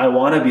 I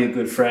want to be a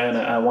good friend.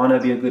 I want to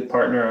be a good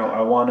partner.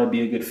 I want to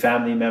be a good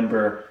family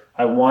member.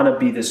 I want to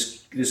be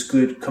this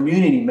good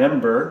community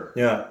member.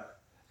 Yeah.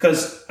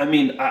 Because,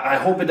 I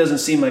hope it doesn't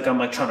seem like I'm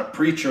like trying to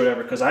preach or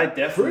whatever, because I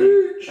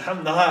definitely,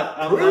 I'm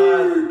not.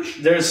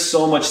 There's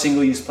so much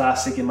single-use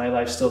plastic in my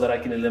life still that I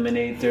can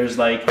eliminate. There's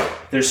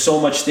so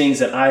much things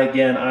that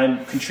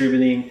I'm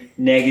contributing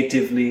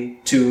negatively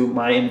to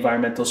my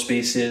environmental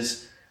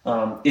spaces.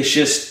 It's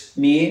just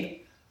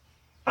me.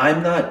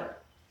 I'm not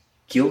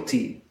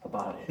guilty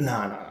about it.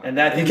 No. And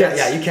that you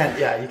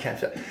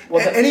can't.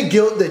 Well, any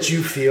guilt that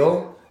you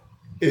feel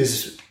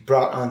is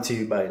brought onto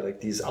you by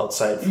like these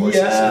outside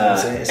forces.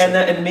 Yeah, and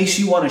that it makes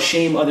you want to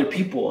shame other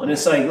people. And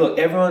it's like, look,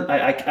 everyone.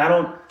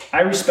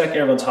 I respect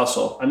everyone's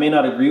hustle. I may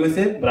not agree with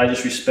it, but I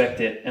just respect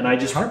it, and I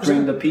just 100%.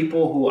 Bring the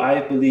people who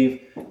I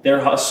believe their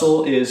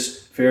hustle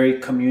is very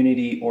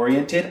community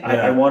oriented. Yeah.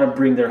 I want to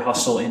bring their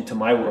hustle into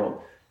my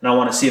world. And I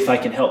want to see if I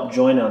can help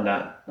join on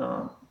that.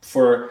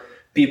 For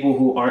people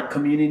who aren't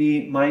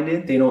community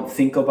minded, they don't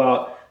think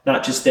about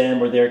not just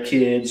them or their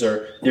kids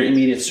or their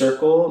immediate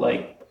circle.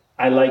 Like,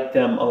 I like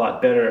them a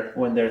lot better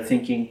when they're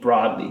thinking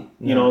broadly,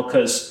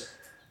 because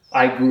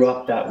I grew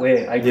up that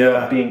way. I grew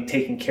up being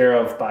taken care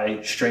of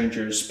by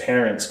strangers,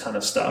 parents kind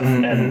of stuff.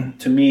 Mm-hmm. And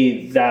to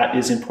me, that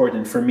is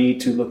important for me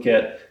to look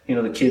at,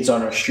 the kids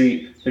on our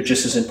street. They're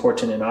just as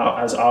important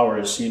as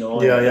ours, And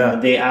when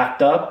they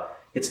act up,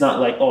 it's not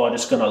like, I'm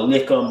just going to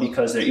lick them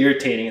because they're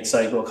irritating. It's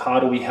like, look, how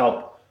do we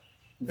help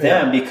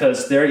them? Yeah.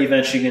 Because they're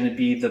eventually going to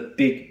be the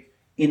big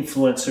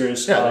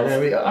influencers of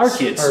our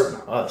kids.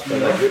 Or us,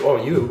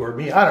 but you or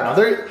me. I don't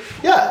know.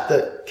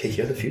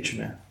 You're the future,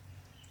 man.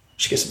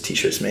 Should get some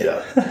t-shirts made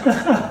up.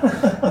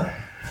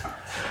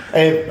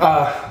 Hey,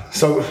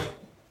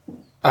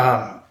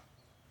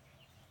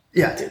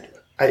 dude.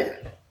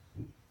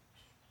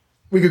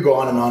 we could go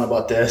on and on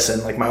about this,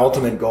 and like my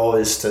ultimate goal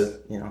is to,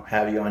 you know,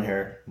 have you on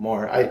here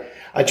more.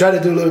 I tried to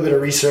do a little bit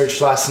of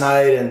research last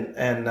night,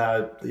 and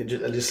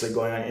just like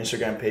going on your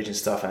Instagram page and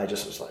stuff, and I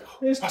just was like,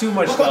 there's too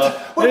much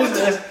stuff.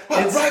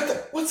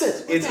 What's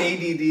it? It's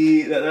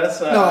ADD. That's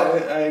no.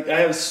 I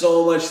have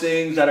so much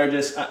things that are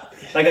just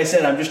like I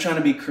said. I'm just trying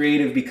to be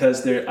creative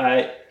because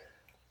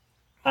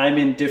I'm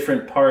in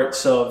different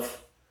parts of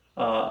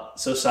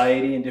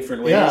society in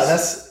different ways. Yeah,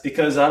 that's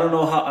because I don't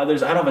know how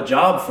others. I don't have a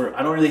job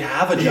I don't really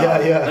have a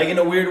job. Yeah. Like in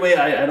a weird way,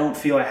 I don't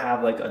feel I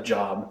have like a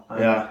job.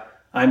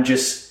 I'm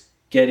just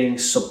getting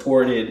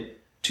supported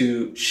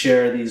to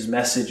share these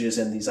messages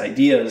and these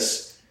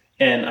ideas,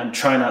 and I'm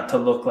trying not to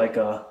look like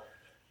an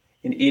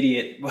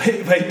idiot by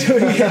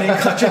doing it and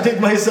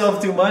contradict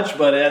myself too much.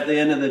 But at the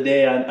end of the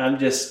day, I'm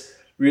just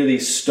really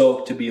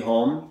stoked to be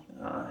home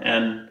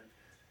and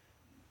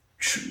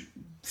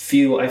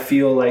I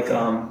feel like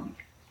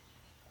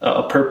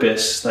a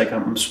purpose, like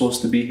I'm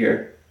supposed to be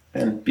here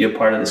and be a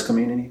part of this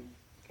community.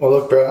 Well,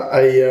 look,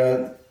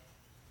 bro,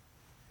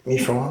 me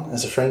for one,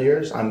 as a friend of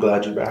yours, I'm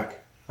glad you're back.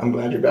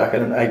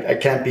 And I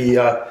can't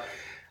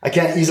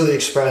easily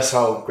express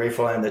how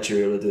grateful I am that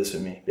you're able to do this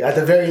with me. At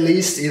the very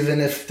least, even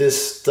if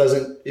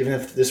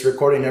this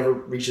recording never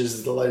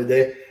reaches the light of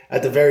day,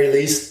 at the very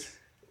least,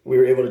 we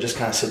were able to just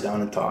kind of sit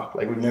down and talk.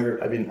 Like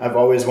I've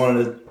always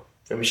wanted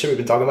to, we've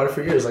been talking about it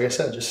for years. Like I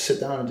said, just sit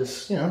down and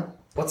just, you know,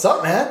 what's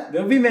up, man?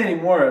 There'll be many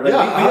more. Like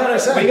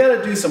we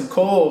gotta do some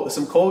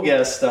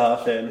co-guest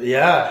stuff, and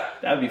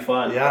that'd be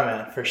fun. Yeah,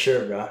 man, for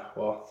sure, bro.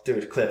 Well,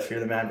 dude, Cliff, you're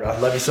the man, bro.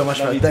 Love you so much,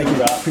 man. Thank you,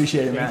 bro.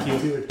 Appreciate it, man.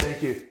 Thank you, dude.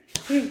 Thank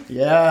you.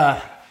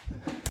 Yeah.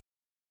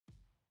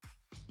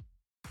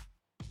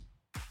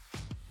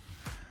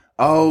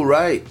 All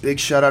right. Big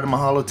shout out and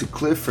mahalo to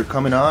Cliff for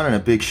coming on, and a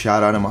big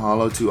shout out and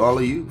mahalo to all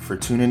of you for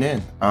tuning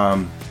in.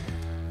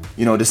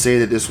 You know, to say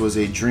that this was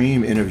a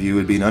dream interview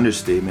would be an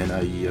understatement.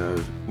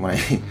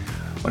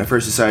 When I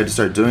first decided to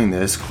start doing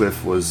this,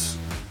 Cliff was,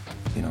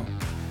 you know,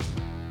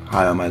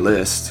 high on my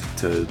list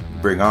to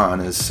bring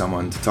on as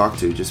someone to talk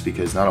to, just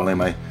because not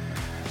only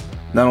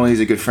he's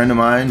a good friend of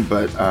mine,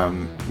 but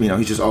you know,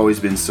 he's just always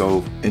been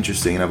so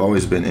interesting, and I've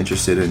always been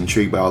interested and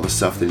intrigued by all the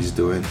stuff that he's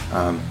doing.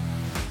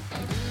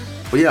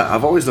 But yeah,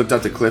 I've always looked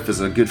up to Cliff as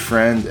a good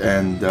friend,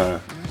 and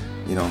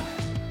you know,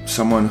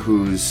 someone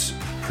who's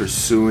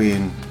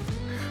pursuing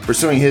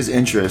his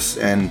interests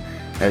and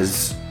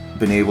has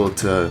been able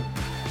to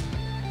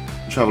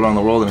travel around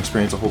the world and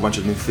experience a whole bunch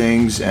of new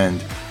things,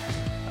 and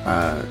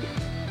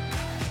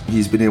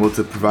he's been able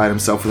to provide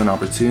himself with an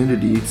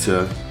opportunity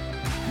to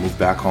move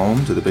back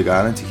home to the Big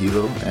Island, to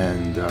Hilo,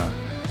 and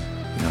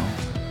you know,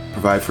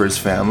 provide for his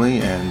family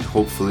and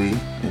hopefully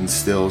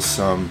instill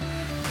some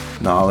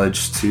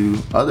knowledge to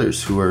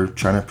others who are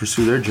trying to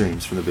pursue their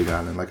dreams from the Big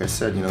Island. Like I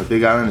said, you know, the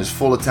Big Island is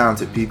full of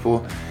talented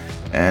people,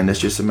 and it's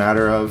just a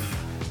matter of,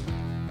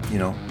 you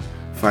know,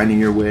 finding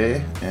your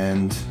way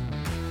and,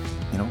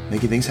 you know,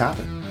 making things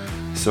happen.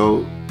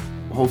 So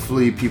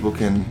hopefully people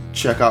can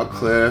check out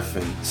Cliff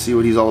and see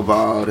what he's all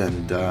about,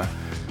 and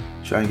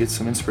try and get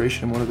some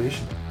inspiration and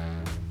motivation.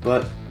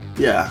 But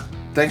yeah,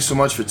 thanks so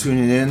much for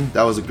tuning in.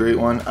 That was a great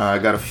one. I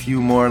got a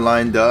few more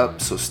lined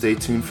up, so stay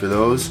tuned for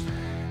those.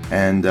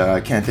 And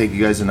I can't thank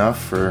you guys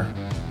enough for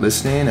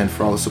listening and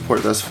for all the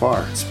support thus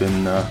far. It's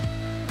been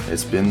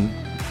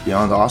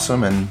beyond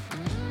awesome, and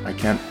I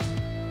can't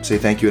say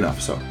thank you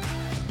enough, so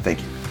thank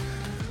you.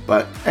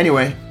 But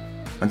anyway,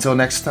 until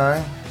next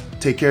time,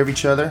 take care of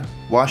each other,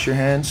 wash your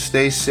hands,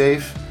 stay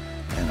safe,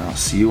 and I'll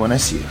see you when I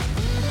see you.